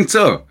know when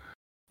to.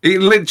 He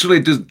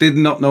literally just did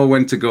not know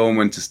when to go and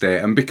when to stay.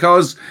 And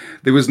because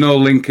there was no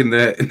link in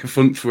the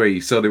front three,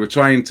 so they were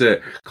trying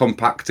to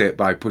compact it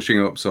by pushing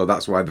up. So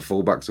that's why the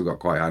fullbacks have got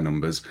quite high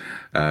numbers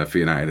for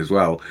United as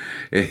well.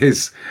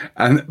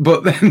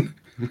 But then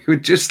we were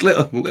just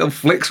little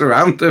flicks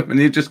around them and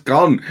you're just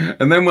gone.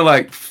 And then we're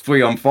like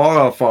 3-on-4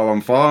 or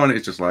 4-on-4 and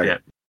it's just like,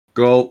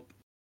 goal.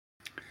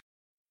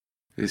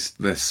 It's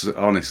just,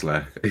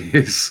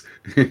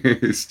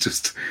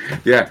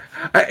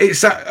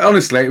 it's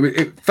honestly,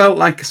 it felt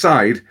like a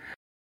side,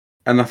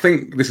 and I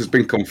think this has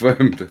been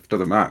confirmed after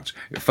the match.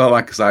 It felt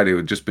like a side who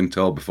had just been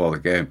told before the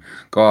game,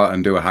 go out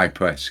and do a high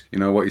press. You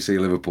know what you see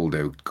Liverpool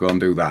do? Go and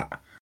do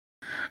that.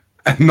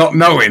 And not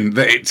knowing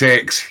that it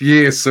takes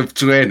years of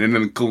training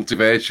and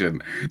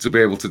cultivation to be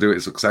able to do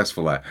it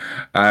successfully.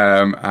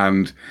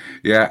 And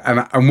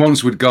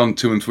once we'd gone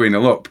 2 and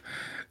 3-0 up,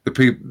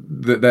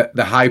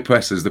 the high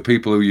pressers, the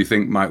people who you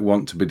think might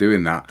want to be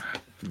doing that,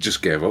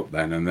 just gave up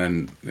then. And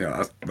then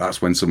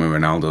that's when some of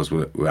Ronaldo's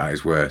were at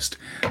his worst.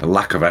 The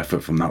lack of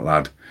effort from that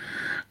lad.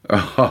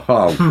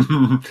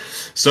 Oh.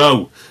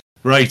 So,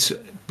 right.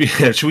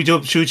 Should we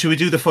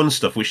do the fun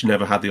stuff which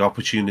never had the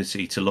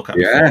opportunity to look at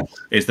before?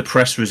 Is the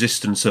press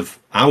resistance of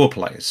our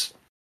players.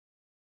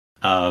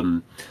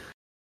 And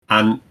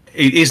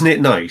isn't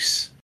it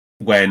nice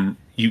when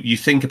you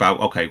think about,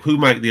 okay, who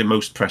might the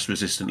most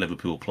press-resistant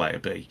Liverpool player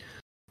be?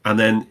 And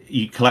then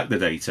you collect the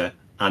data,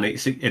 and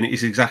it's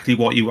exactly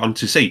what you want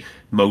to see.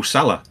 Mo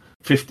Salah,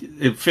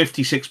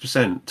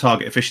 56%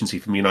 target efficiency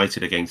from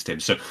United against him.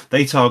 So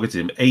they targeted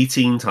him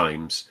 18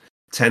 times,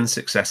 10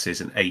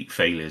 successes and 8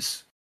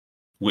 failures,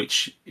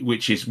 which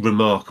is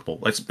remarkable.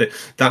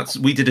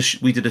 We did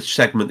a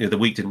segment the other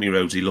week, didn't we,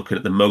 Rosie, looking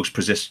at the most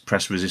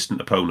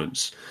press-resistant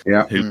opponents,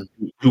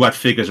 who had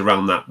figures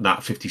around that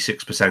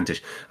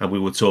 56%, and we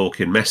were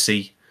talking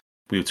Messi,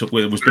 it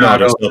was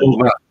Bernardo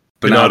Silva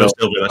in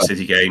that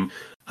City game,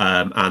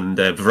 and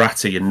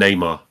Verratti and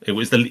Neymar. It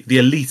was the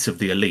elite of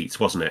the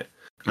elite, wasn't it?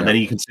 And then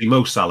you can see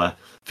Mo Salah,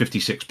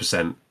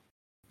 56%.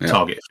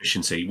 Target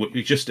efficiency.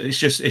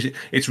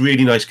 It's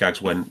really nice,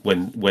 Gags, when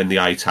the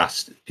eye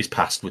test is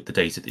passed with the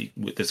data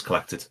that's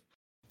collected.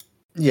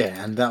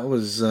 Yeah, and that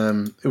was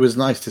it was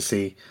nice to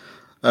see.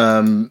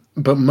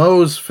 But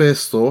Mo's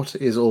first thought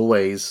is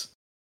always,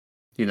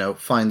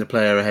 find the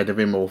player ahead of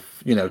him, or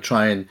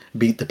try and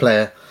beat the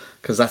player,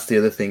 because that's the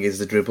other thing is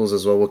the dribbles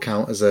as well will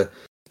count as a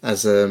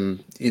as A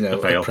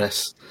fail.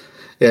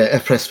 a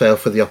press fail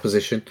for the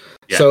opposition.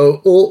 Yeah.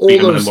 So all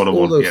those, one-on-one,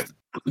 all those,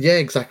 yeah,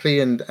 exactly.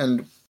 And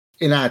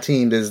in our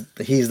team,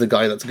 he's the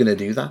guy that's going to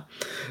do that.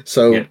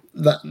 So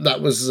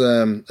that was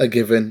a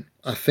given.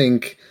 I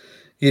think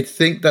you'd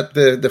think that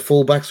the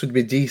fullbacks would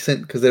be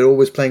decent because they're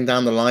always playing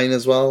down the line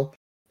as well,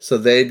 so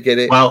they'd get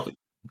it. Well,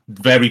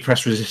 very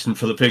press resistant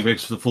for the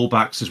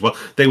fullbacks as well.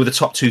 They were the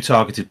top 2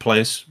 targeted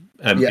players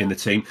in the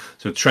team.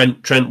 So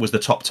Trent was the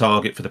top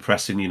target for the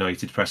pressing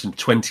United pressing,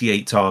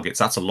 28 targets.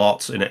 That's a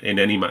lot in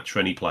any match for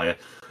any player.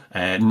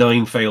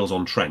 9 fails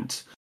on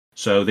Trent.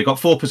 So they got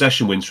 4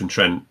 possession wins from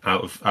Trent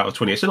out of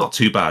 28. So not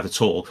too bad at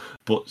all,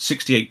 but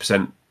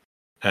 68%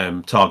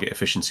 target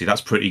efficiency.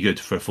 That's pretty good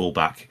for a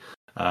fullback.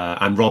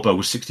 And Robbo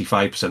was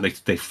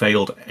 65%. They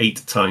failed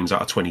 8 times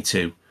out of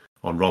 22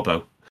 on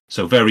Robbo.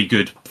 So very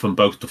good from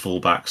both the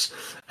fullbacks.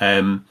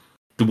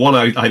 The one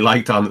I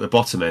like down at the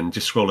bottom end,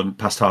 just scrolling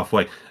past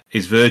halfway,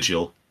 is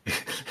Virgil.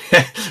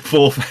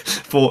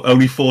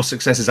 Only 4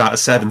 successes out of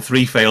 7,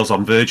 3 fails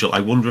on Virgil. I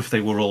wonder if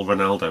they were all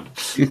Ronaldo.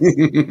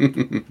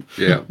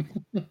 Yeah.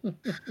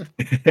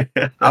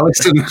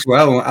 Alisson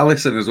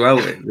as well.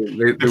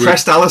 They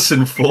pressed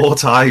Alisson 4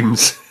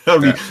 times.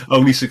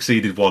 Only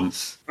succeeded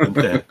once.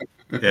 And,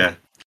 yeah.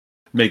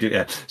 Made it.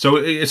 Yeah.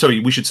 So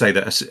sorry, we should say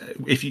that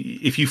if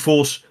you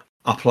force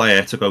a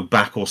player to go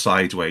back or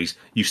sideways,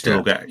 you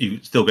still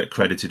get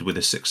credited with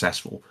a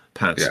successful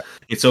pass. Yeah.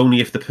 It's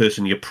only if the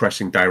person you're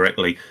pressing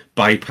directly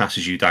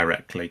bypasses you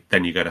directly,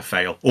 then you get a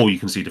fail, or you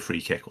concede a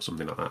free kick or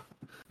something like that.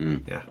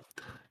 Yeah.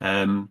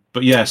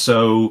 But yeah,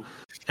 so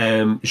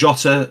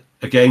Jota,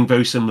 again,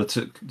 very similar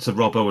to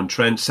Robbo and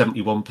Trent,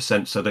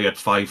 71%. So they had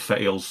 5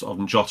 fails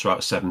on Jota out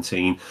of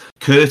 17.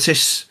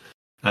 Curtis,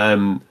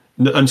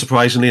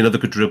 unsurprisingly, another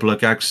good dribbler.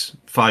 Gags,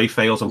 5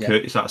 fails on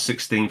Curtis out of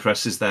 16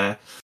 presses there.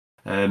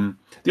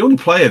 The only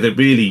player that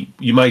really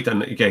you might,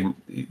 and again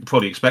you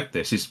probably expect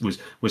this, was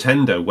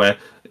Hendo, where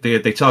they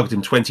targeted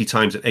him 20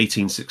 times at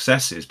 18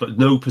 successes, but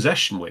no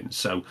possession wins.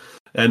 So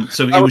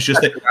it was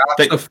just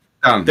that was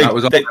all in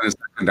the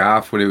second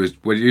half when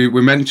we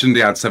mentioned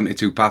he had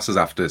 72 passes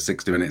after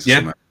 60 minutes.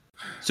 Yeah.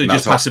 So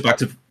just pass it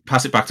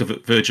back to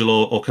Virgil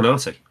or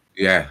Konate.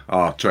 Yeah.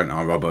 Oh, Trent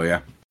or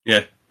Robbo.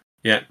 Yeah.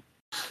 Yeah.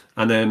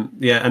 And then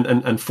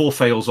and 4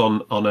 fails on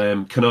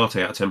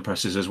Konate out of 10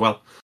 presses as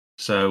well.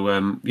 So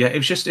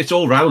it's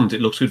all round.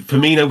 It looks good.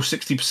 Firmino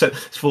 60%,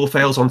 4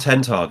 fails on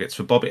 10 targets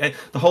for Bobby.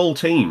 The whole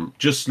team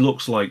just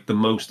looks like the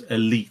most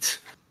elite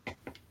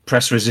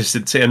press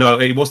resistant team. No,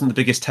 it wasn't the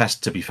biggest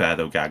test, to be fair,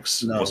 though,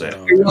 Gags. Was it?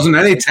 It wasn't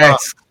any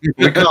test.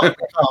 We can't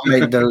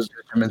make those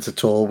judgments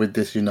at all with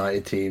this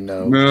United team.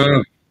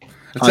 No.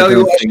 I'll tell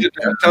you what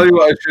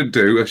I should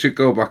do. I should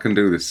go back and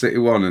do the City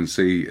one and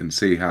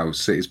see how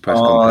City's press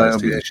compares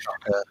to a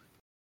shocker.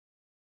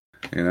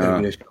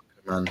 It'll be a shocker,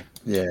 man.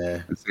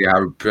 Yeah, and see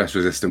how press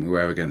resistant we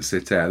were against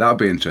City. That'd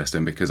be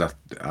interesting because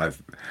I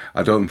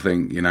don't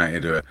think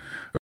United are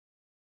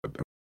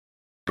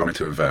going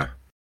to have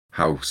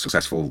how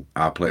successful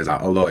our players are.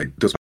 Although it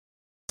does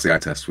pass the eye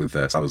test with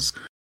Salah's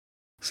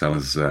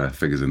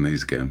figures in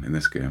this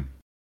game.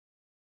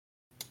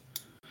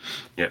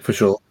 Yeah, for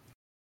sure.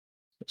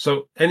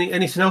 So,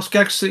 anything else,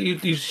 Gags, that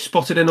you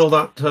spotted in all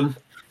that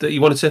that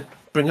you wanted to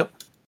bring up?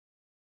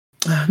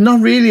 Not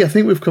really. I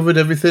think we've covered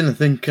everything. I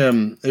think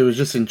it was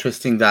just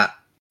interesting that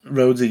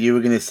Rhodesy, you were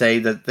going to say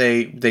that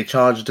they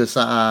charged us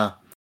at our,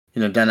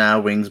 down our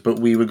wings, but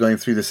we were going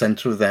through the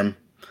centre of them,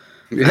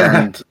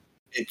 and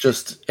it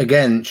just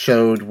again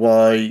showed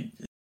why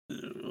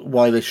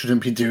they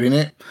shouldn't be doing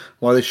it,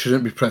 why they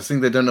shouldn't be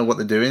pressing. They don't know what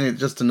they're doing. It's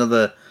just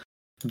another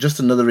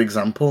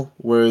example.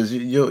 Whereas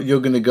you're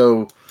going to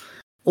go.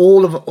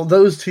 All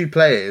those 2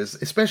 players,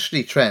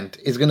 especially Trent,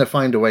 is going to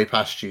find a way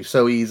past you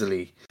so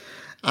easily,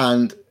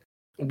 and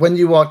when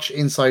you watch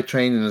Inside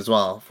Training as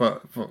well,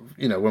 for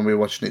when we're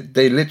watching it,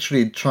 they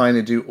literally trying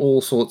to do all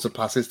sorts of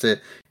passes to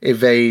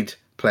evade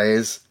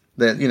players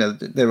that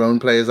their own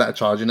players that are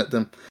charging at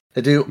them.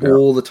 They do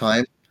all the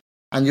time,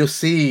 and you'll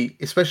see,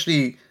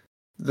 especially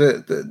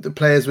the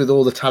players with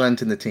all the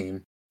talent in the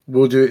team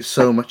will do it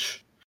so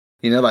much.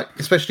 Like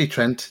especially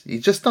Trent,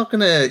 he's just not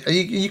gonna. Are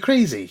you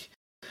crazy?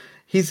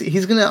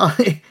 He's gonna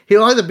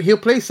he'll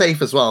play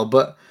safe as well,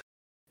 but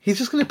he's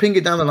just going to ping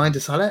it down the line to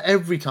Salah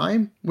every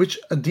time, which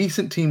a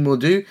decent team will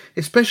do,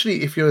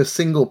 especially if you're a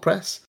single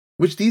press,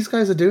 which these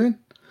guys are doing.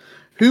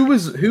 Who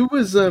was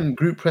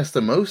group pressed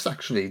the most,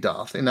 actually,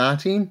 Darth, in our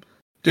team?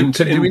 Do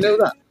we know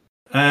that?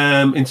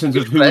 In terms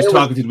of who was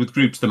targeted with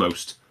groups the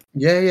most?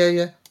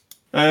 Yeah.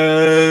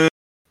 Hendo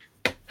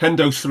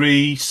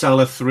 3,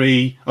 Salah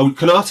 3. Oh,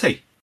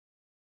 Konate.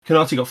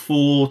 Konate got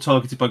 4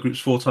 targeted by groups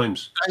 4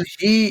 times. And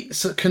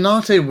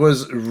Konate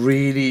was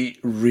really,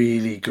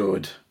 really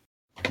good.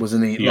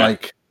 Wasn't he? Yeah.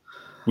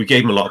 We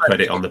gave him a lot of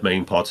credit on the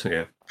main pod,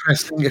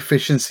 pressing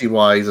efficiency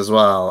wise as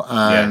well,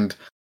 and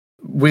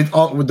with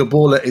the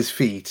ball at his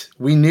feet,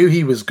 we knew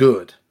he was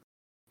good.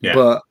 Yeah.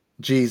 But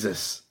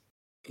Jesus,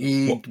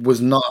 he was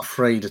not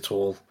afraid at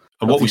all.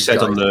 And what we said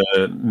on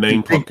the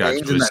main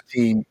podcast was that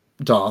team,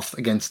 Darth,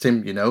 against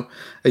him.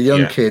 A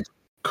young kid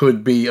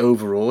could be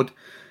overawed.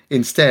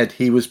 Instead,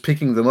 he was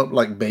picking them up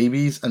like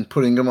babies and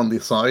putting them on the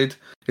side,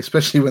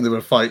 especially when they were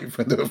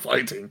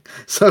fighting.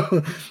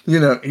 So,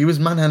 he was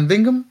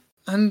manhandling them,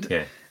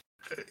 and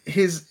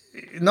his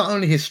not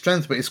only his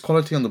strength but his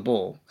quality on the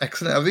ball,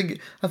 excellent.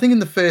 I think in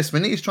the first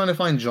minute he's trying to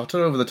find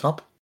Jota over the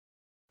top.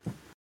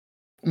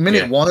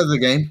 Minute 1 of the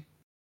game,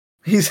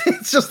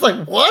 it's just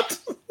like, what?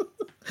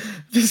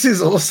 This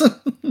is awesome.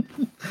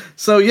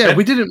 So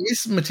we didn't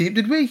miss Matip,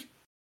 did we?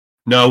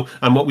 No,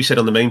 and what we said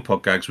on the main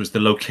pod, Gags, was the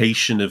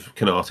location of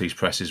Konaté's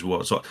presses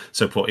was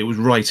so put. It was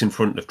right in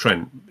front of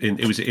Trent.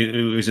 It was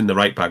in the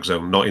right back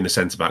zone, not in the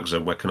centre back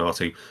zone where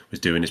Konaté was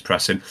doing his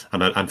pressing,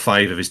 and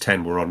 5 of his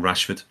 10 were on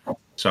Rashford.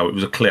 So it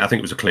was I think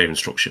it was a clear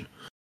instruction.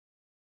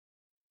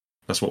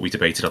 That's what we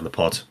debated on the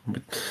pod.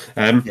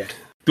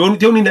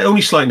 The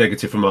only slight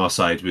negative from our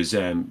side was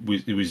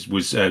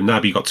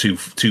Naby got two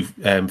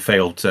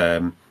failed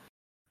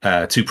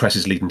 2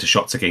 presses leading to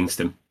shots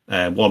against him.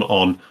 One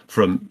on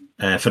from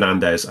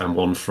Fernandes and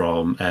one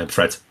from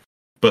Fred,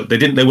 but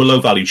they were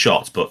low value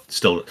shots, but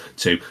still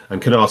 2.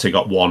 And Konaté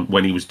got 1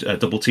 when he was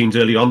double teamed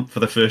early on for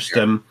the first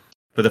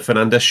for the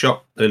Fernandes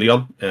shot early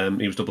on.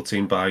 He was double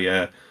teamed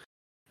by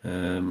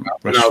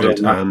Rashford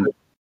and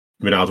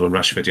Ronaldo and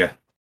Rashford.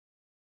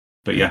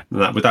 Yeah,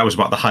 but that was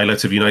about the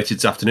highlight of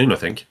United's afternoon, I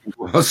think. It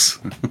was.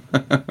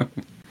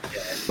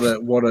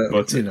 what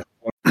a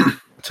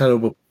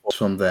terrible performance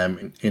from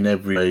them in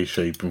every way,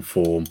 shape, and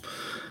form.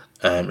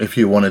 If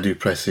you want to do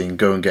pressing,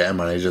 go and get a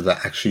manager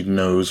that actually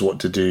knows what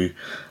to do,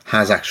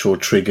 has actual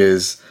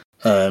triggers.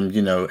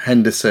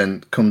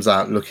 Henderson comes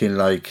out looking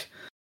like,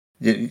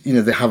 they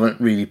haven't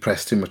really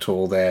pressed him at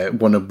all. They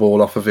won a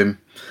ball off of him,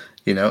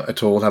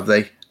 at all, have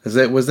they?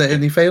 Was there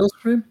any fails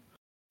for him?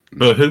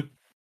 For who?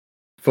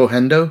 For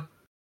Hendo?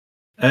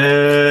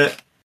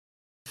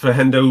 For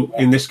Hendo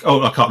in this...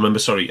 Oh, I can't remember,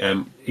 sorry.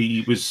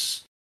 He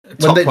was...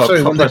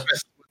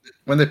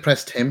 When they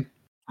pressed him.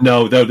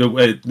 No,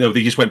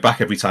 they just went back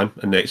every time,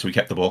 and so we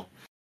kept the ball.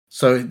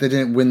 So they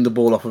didn't win the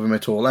ball off of him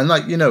at all. And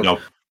no.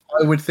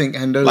 I would think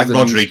Hendo's like the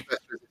Rodri. least press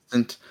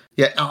resistant.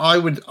 Yeah, I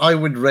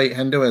would rate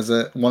Hendo as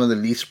one of the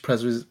least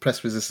press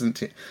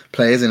resistant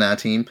players in our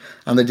team,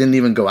 and they didn't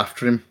even go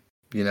after him.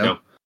 No.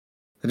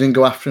 They didn't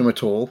go after him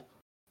at all.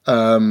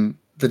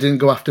 They didn't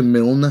go after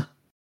Milner.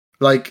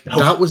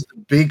 That was the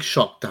big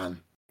shock, Dan,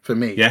 for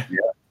me. Yeah.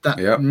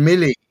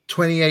 Millie,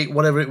 28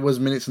 whatever it was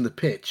minutes in the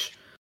pitch,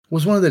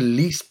 was one of the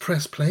least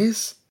pressed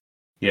players.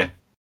 Yeah.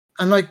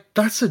 And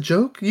that's a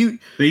joke. They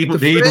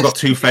even got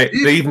 2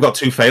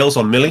 fails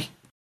on Millie.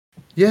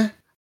 Yeah.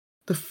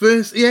 The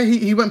first,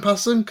 he went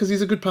past them because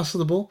he's a good passer of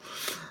the ball.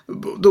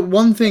 But the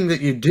one thing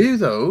that you do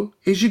though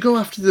is you go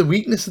after the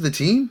weakness of the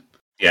team.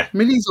 Yeah.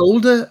 Millie's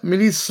older,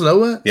 Millie's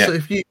slower. Yeah. So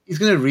he's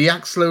going to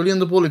react slowly on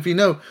the ball.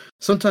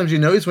 Sometimes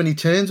notice when he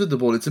turns with the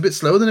ball, it's a bit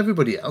slower than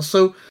everybody else.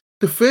 So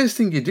the first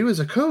thing you do as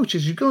a coach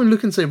is you go and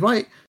look and say,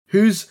 right,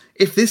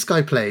 if this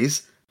guy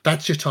plays,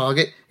 that's your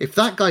target. If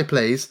that guy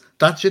plays,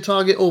 that's your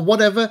target, or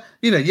whatever.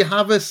 You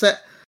have a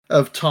set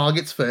of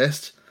targets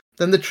first.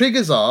 Then the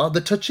triggers are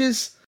the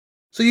touches.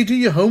 So you do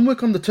your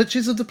homework on the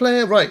touches of the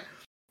player. Right.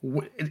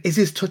 Is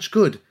his touch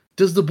good?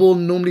 Does the ball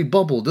normally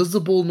bobble? Does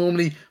the ball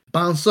normally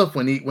bounce up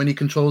when he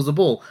controls the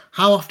ball?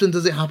 How often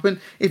does it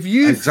happen? If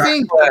you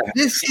think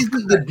this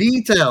isn't the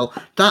detail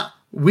that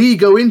we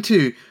go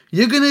into,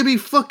 you're going to be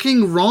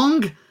fucking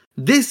wrong.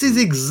 This is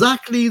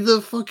exactly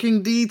the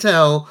fucking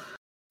detail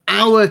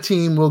our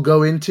team will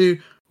go into.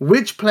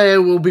 Which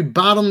player will be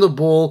bad on the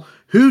ball?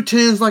 Who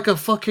turns like a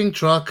fucking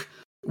truck?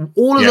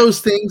 All of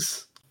those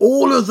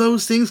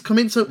things come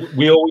in. So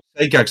we always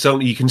say, Gags,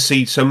 don't you can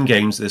see some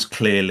games there's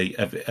clearly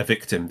a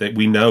victim that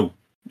we know.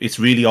 It's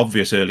really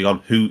obvious early on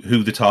who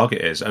the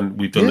target is, and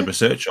we've done the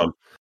research on.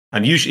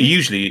 And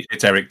usually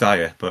it's Eric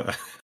Dyer, but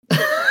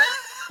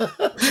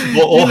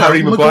or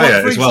Harry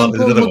Maguire as well.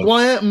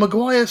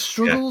 Maguire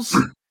struggles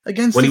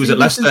against when he was at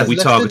Leicester. We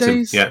targeted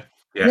him.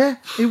 Yeah,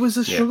 it was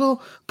a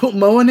struggle. Put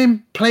Mo on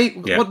him. Play.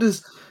 What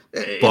does?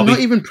 Not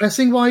even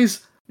pressing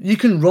wise, you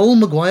can roll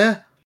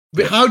Maguire.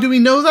 But how do we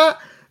know that?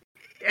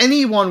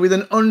 Anyone with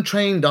an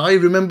untrained eye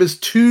remembers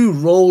 2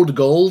 rolled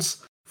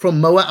goals from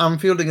Mo at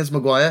Anfield against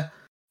Maguire.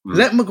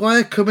 Let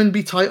Maguire come and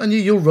be tight on you.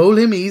 You'll roll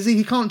him easy.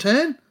 He can't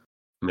turn.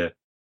 Yeah.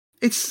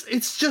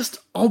 It's just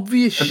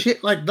obvious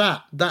shit like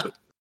that.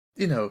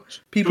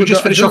 People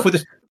just finish off with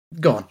this.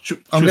 Go on.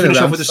 Shall we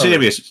finish off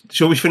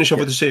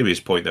with the serious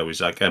point though?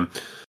 Is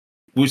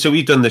so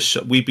we've done this.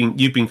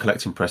 You've been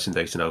collecting pressing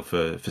data now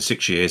for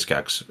 6 years,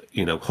 Gags.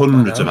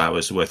 Hundreds of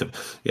hours worth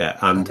of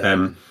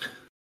and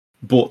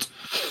but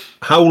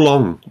how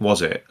long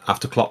was it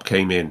after Klopp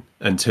came in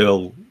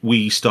until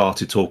we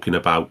started talking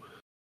about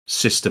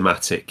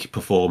systematic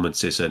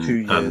performances? And 2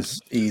 years,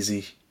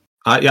 easy.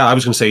 I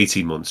was going to say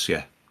 18 months.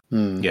 Yeah.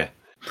 Yeah.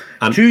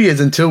 And 2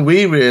 years until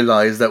we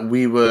realised that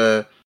we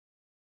were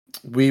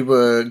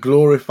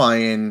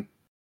glorifying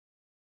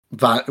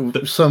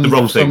the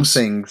wrong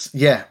things.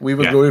 Yeah, we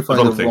were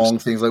glorifying the wrong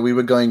things. Like we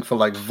were going for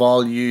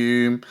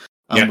volume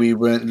and we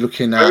weren't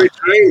looking at. Very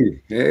true.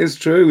 It is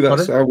true.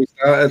 That's Pardon? how we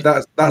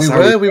started. That's we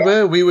how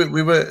were.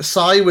 We were.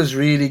 Sai was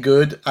really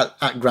good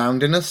at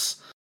grounding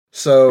us,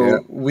 so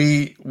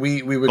we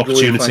were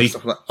glorifying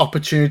stuff like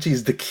opportunity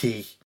is the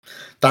key.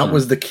 That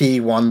was the key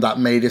one that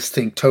made us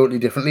think totally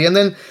differently. And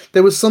then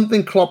there was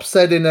something Klopp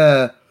said in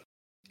a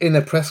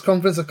press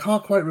conference. I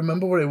can't quite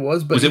remember what it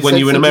was, but was it when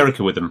you were in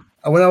America with them?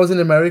 When I was in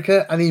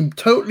America, and he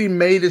totally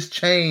made us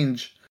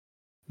change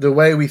the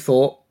way we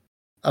thought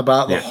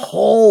about the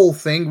whole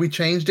thing. We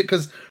changed it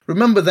because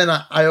remember then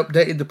I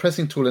updated the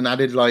pressing tool and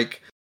added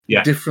like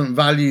different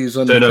values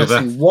on the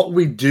pressing. What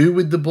we do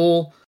with the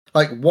ball,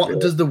 like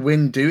what does the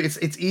wind do?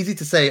 It's easy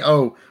to say,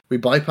 oh, we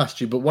bypassed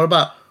you, but what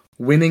about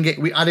winning it?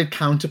 We added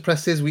counter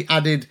presses, we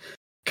added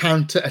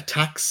counter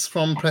attacks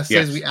from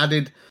presses, we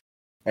added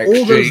XG.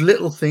 All those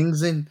little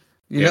things in,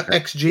 you know,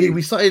 XG.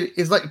 We started,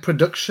 it's like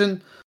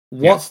production.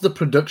 What's the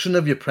production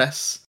of your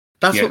press?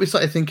 That's what we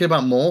started thinking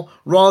about more,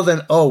 rather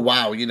than, oh,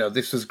 wow, you know,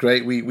 this was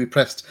great. We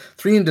pressed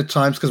 300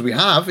 times, because we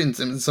have in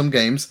some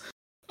games,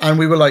 and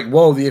we were like,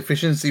 whoa, the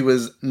efficiency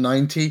was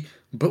 90,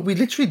 but we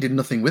literally did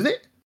nothing with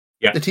it.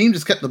 The team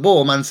just kept the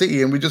ball, Man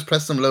City, and we just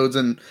pressed some loads,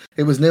 and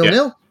it was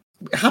 0-0.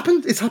 It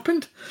happened. It's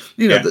happened.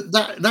 You know,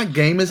 that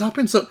game has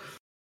happened. So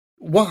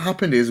what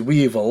happened is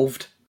we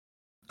evolved,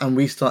 and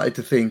we started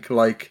to think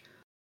like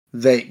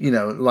they, you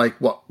know, like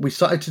what we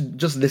started to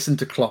just listen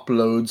to Klopp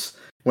loads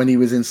when he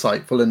was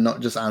insightful and not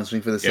just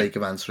answering for the sake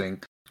of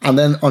answering. And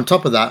then on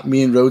top of that,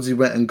 me and Rhodesy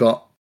went and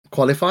got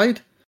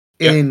qualified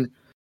in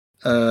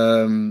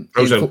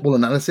football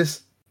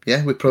analysis.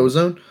 Yeah, with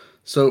Prozone.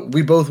 So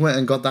we both went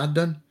and got that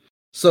done.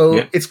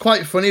 So it's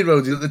quite funny,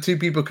 Rhodesy, that the two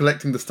people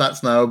collecting the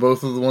stats now are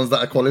both of the ones that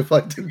are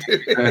qualified to do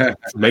it.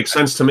 Makes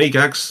sense to me,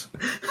 Gags.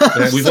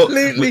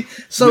 Absolutely.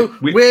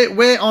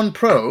 We're on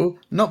pro,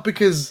 not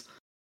because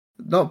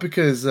you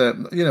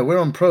know, we're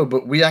on pro,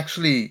 but we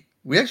actually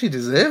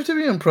deserve to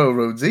be on pro,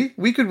 Rhodesy.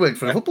 We could work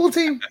for a football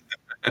team.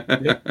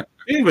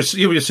 You were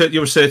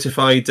a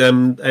certified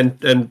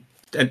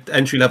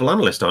entry-level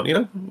analyst, aren't you?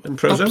 Know, in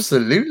Prozone?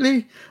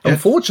 Absolutely. Yeah.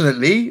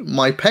 Unfortunately,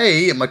 my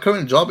pay at my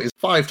current job is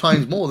 5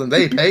 times more than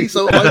they pay,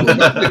 so I will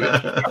not do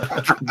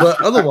it. But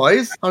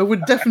otherwise, I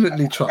would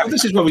definitely try. Well,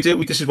 this is what we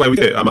do. This is why we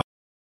do it.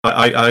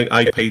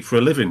 I get paid for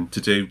a living to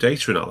do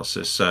data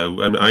analysis,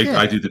 so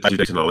I do the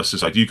data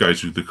analysis. You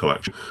guys do the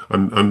collection,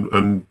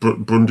 and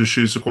Brundish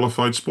is a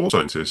qualified sports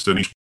scientist, and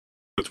he's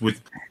worked with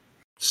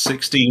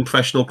 16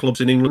 professional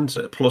clubs in England,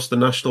 plus the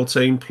national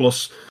team,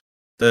 plus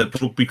the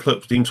rugby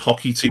club teams,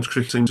 hockey teams,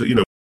 cricket teams, you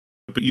know,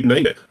 but you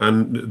name it.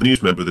 And the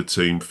newest member of the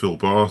team, Phil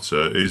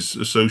Barter, is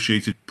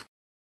associated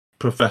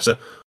professor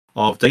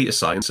of data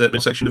science at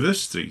Middlesex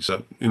University.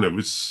 So you know,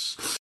 there's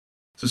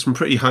some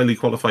pretty highly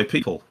qualified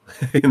people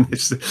in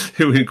this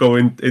who are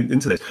going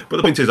into this. But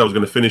the point is, I was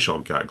going to finish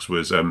on, Gags,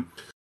 was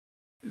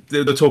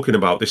they're talking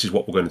about this is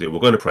what we're going to do. We're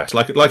going to press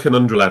like an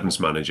under 11s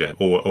manager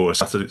or a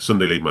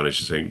Sunday league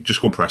manager saying,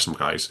 just go and press them,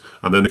 guys.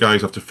 And then the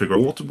guys have to figure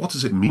out what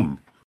does it mean?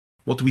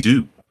 What do we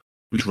do?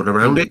 We just run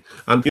around it.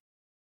 And you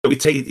know,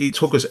 it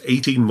took us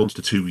 18 months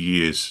to 2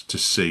 years to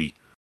see,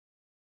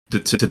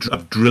 to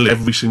drill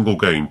every single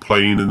game,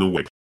 playing in the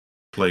way,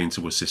 playing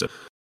to a system.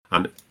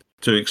 And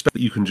to expect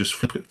that you can just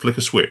flick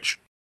a switch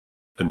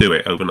and do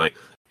it overnight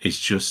is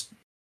just,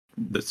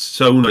 that's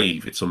so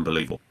naive, it's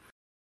unbelievable.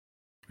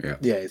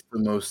 Yeah, it's the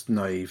most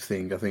naive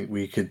thing I think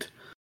we could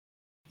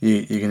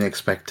you can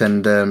expect.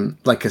 And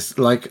like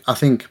I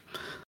think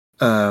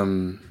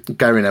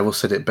Gary Neville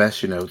said it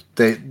best. You know,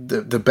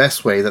 the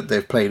best way that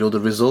they've played all the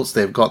results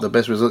they've got, the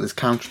best result is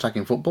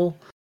counter-attacking football.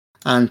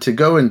 And to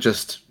go and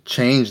just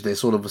change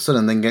this all of a sudden,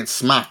 and then get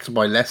smacked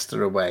by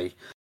Leicester away,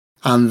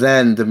 and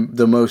then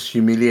the most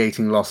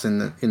humiliating loss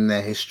in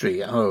their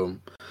history at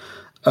home.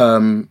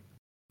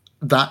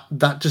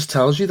 That just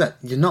tells you that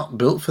you're not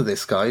built for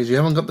this, guys. You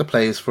haven't got the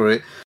players for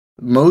it.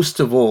 Most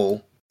of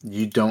all,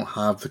 you don't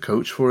have the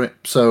coach for it.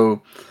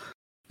 So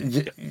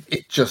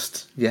it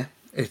just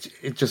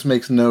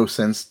makes no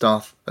sense,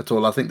 Darth, at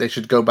all. I think they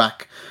should go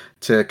back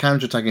to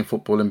counter-attacking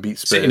football and beat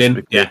Spurs.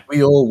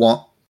 We all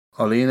want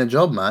Ollie in a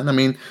job, man. I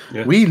mean,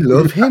 we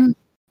love him.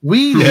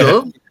 We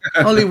love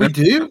Ollie. We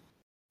do.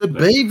 The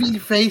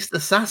baby-faced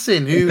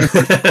assassin who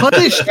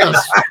punished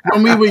us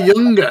when we were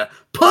younger.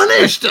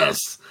 Punished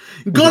us.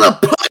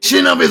 Got a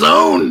punching of his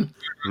own.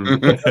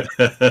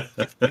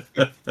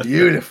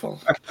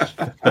 Beautiful.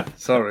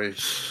 Sorry,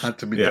 had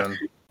to be done.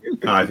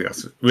 I think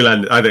that's. We'll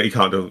end. I think we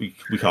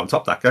can't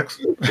top that, Gags.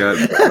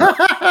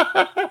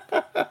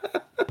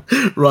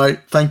 Right.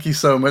 Thank you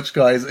so much,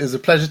 guys. It's a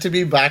pleasure to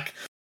be back.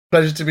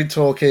 Pleasure to be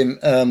talking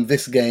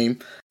this game.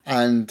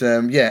 And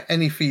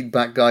any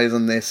feedback, guys,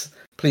 on this,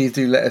 please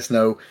do let us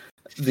know.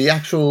 The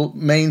actual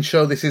main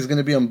show, this is going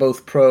to be on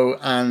both Pro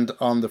and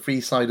on the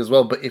free side as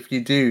well. But if you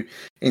do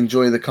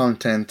enjoy the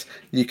content,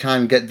 you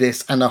can get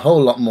this and a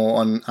whole lot more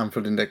on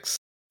Anfield Index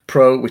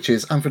Pro, which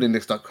is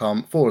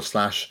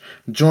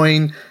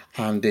anfieldindex.com/join.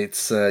 And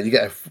it's you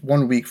get a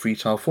 1 week free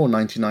trial,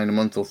 $4.99 a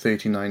month or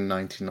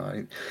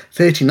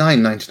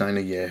 $39.99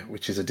 a year,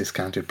 which is a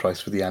discounted price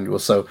for the annual.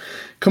 So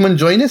come and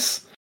join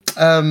us.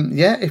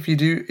 if you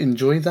do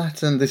enjoy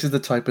that, and this is the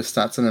type of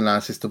stats and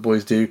analysis the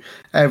boys do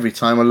every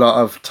time. A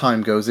lot of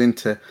time goes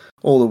into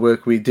all the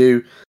work we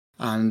do,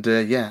 and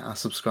our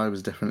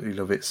subscribers definitely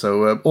love it.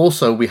 So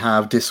also we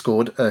have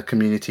Discord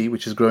community,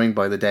 which is growing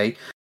by the day,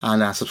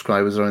 and our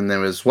subscribers are in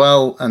there as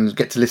well and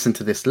get to listen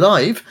to this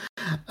live.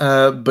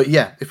 But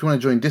yeah, if you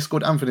want to join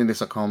Discord,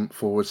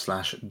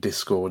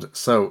 AnfieldIndex.com/Discord.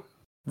 So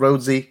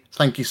Rhodesy,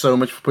 thank you so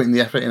much for putting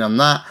the effort in on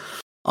that.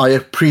 I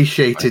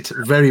appreciate it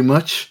very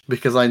much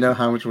because I know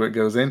how much work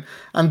goes in.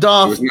 And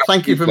Darth,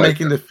 thank you for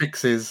making the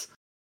fixes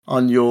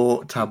on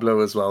your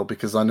Tableau as well,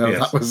 because I know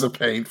that was a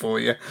pain for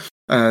you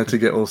to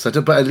get all set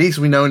up. But at least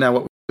we know now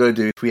what we're going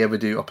to do if we ever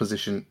do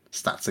opposition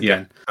stats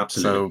again. Yeah,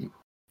 absolutely. So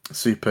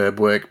superb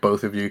work,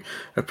 both of you.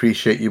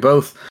 Appreciate you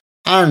both.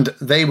 And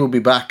they will be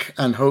back,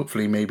 and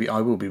hopefully maybe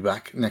I will be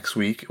back next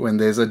week when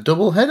there's a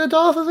double header,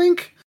 Darth, I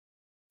think.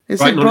 Is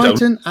it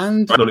Brighton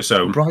and Brighton on its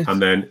own? Brighton, and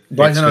then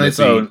Brighton on its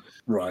own.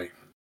 Right.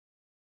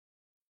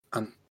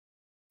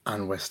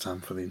 And West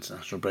Ham for the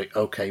international break.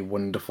 Okay,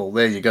 wonderful.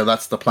 There you go.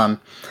 That's the plan.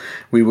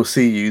 We will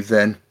see you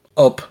then.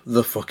 Up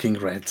the fucking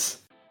Reds.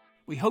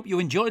 We hope you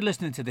enjoyed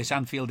listening to this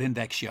Anfield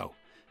Index show.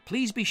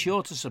 Please be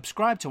sure to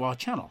subscribe to our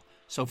channel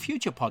so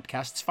future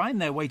podcasts find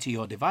their way to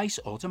your device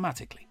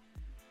automatically.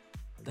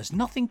 There's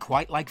nothing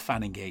quite like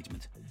fan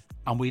engagement,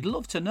 and we'd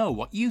love to know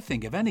what you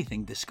think of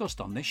anything discussed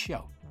on this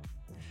show.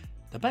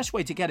 The best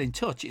way to get in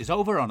touch is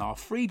over on our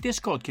free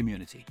Discord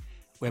community,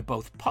 where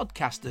both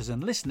podcasters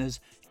and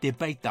listeners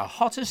debate the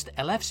hottest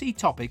LFC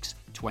topics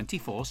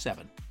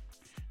 24/7.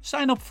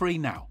 Sign up free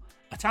now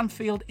at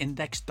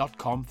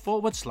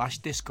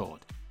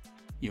AnfieldIndex.com/Discord.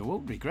 You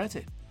won't regret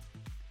it.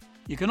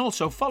 You can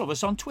also follow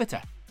us on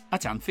Twitter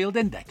at Anfield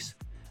Index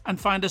and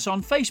find us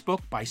on Facebook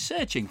by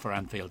searching for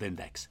Anfield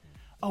Index.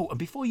 Oh, and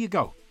before you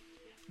go,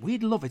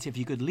 we'd love it if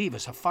you could leave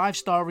us a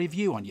 5-star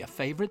review on your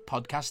favourite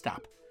podcast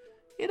app.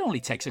 It only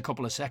takes a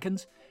couple of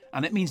seconds,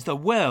 and it means the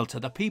world to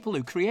the people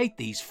who create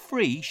these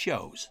free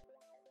shows.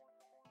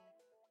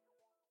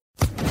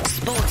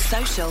 Sports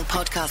Social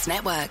Podcast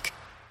Network.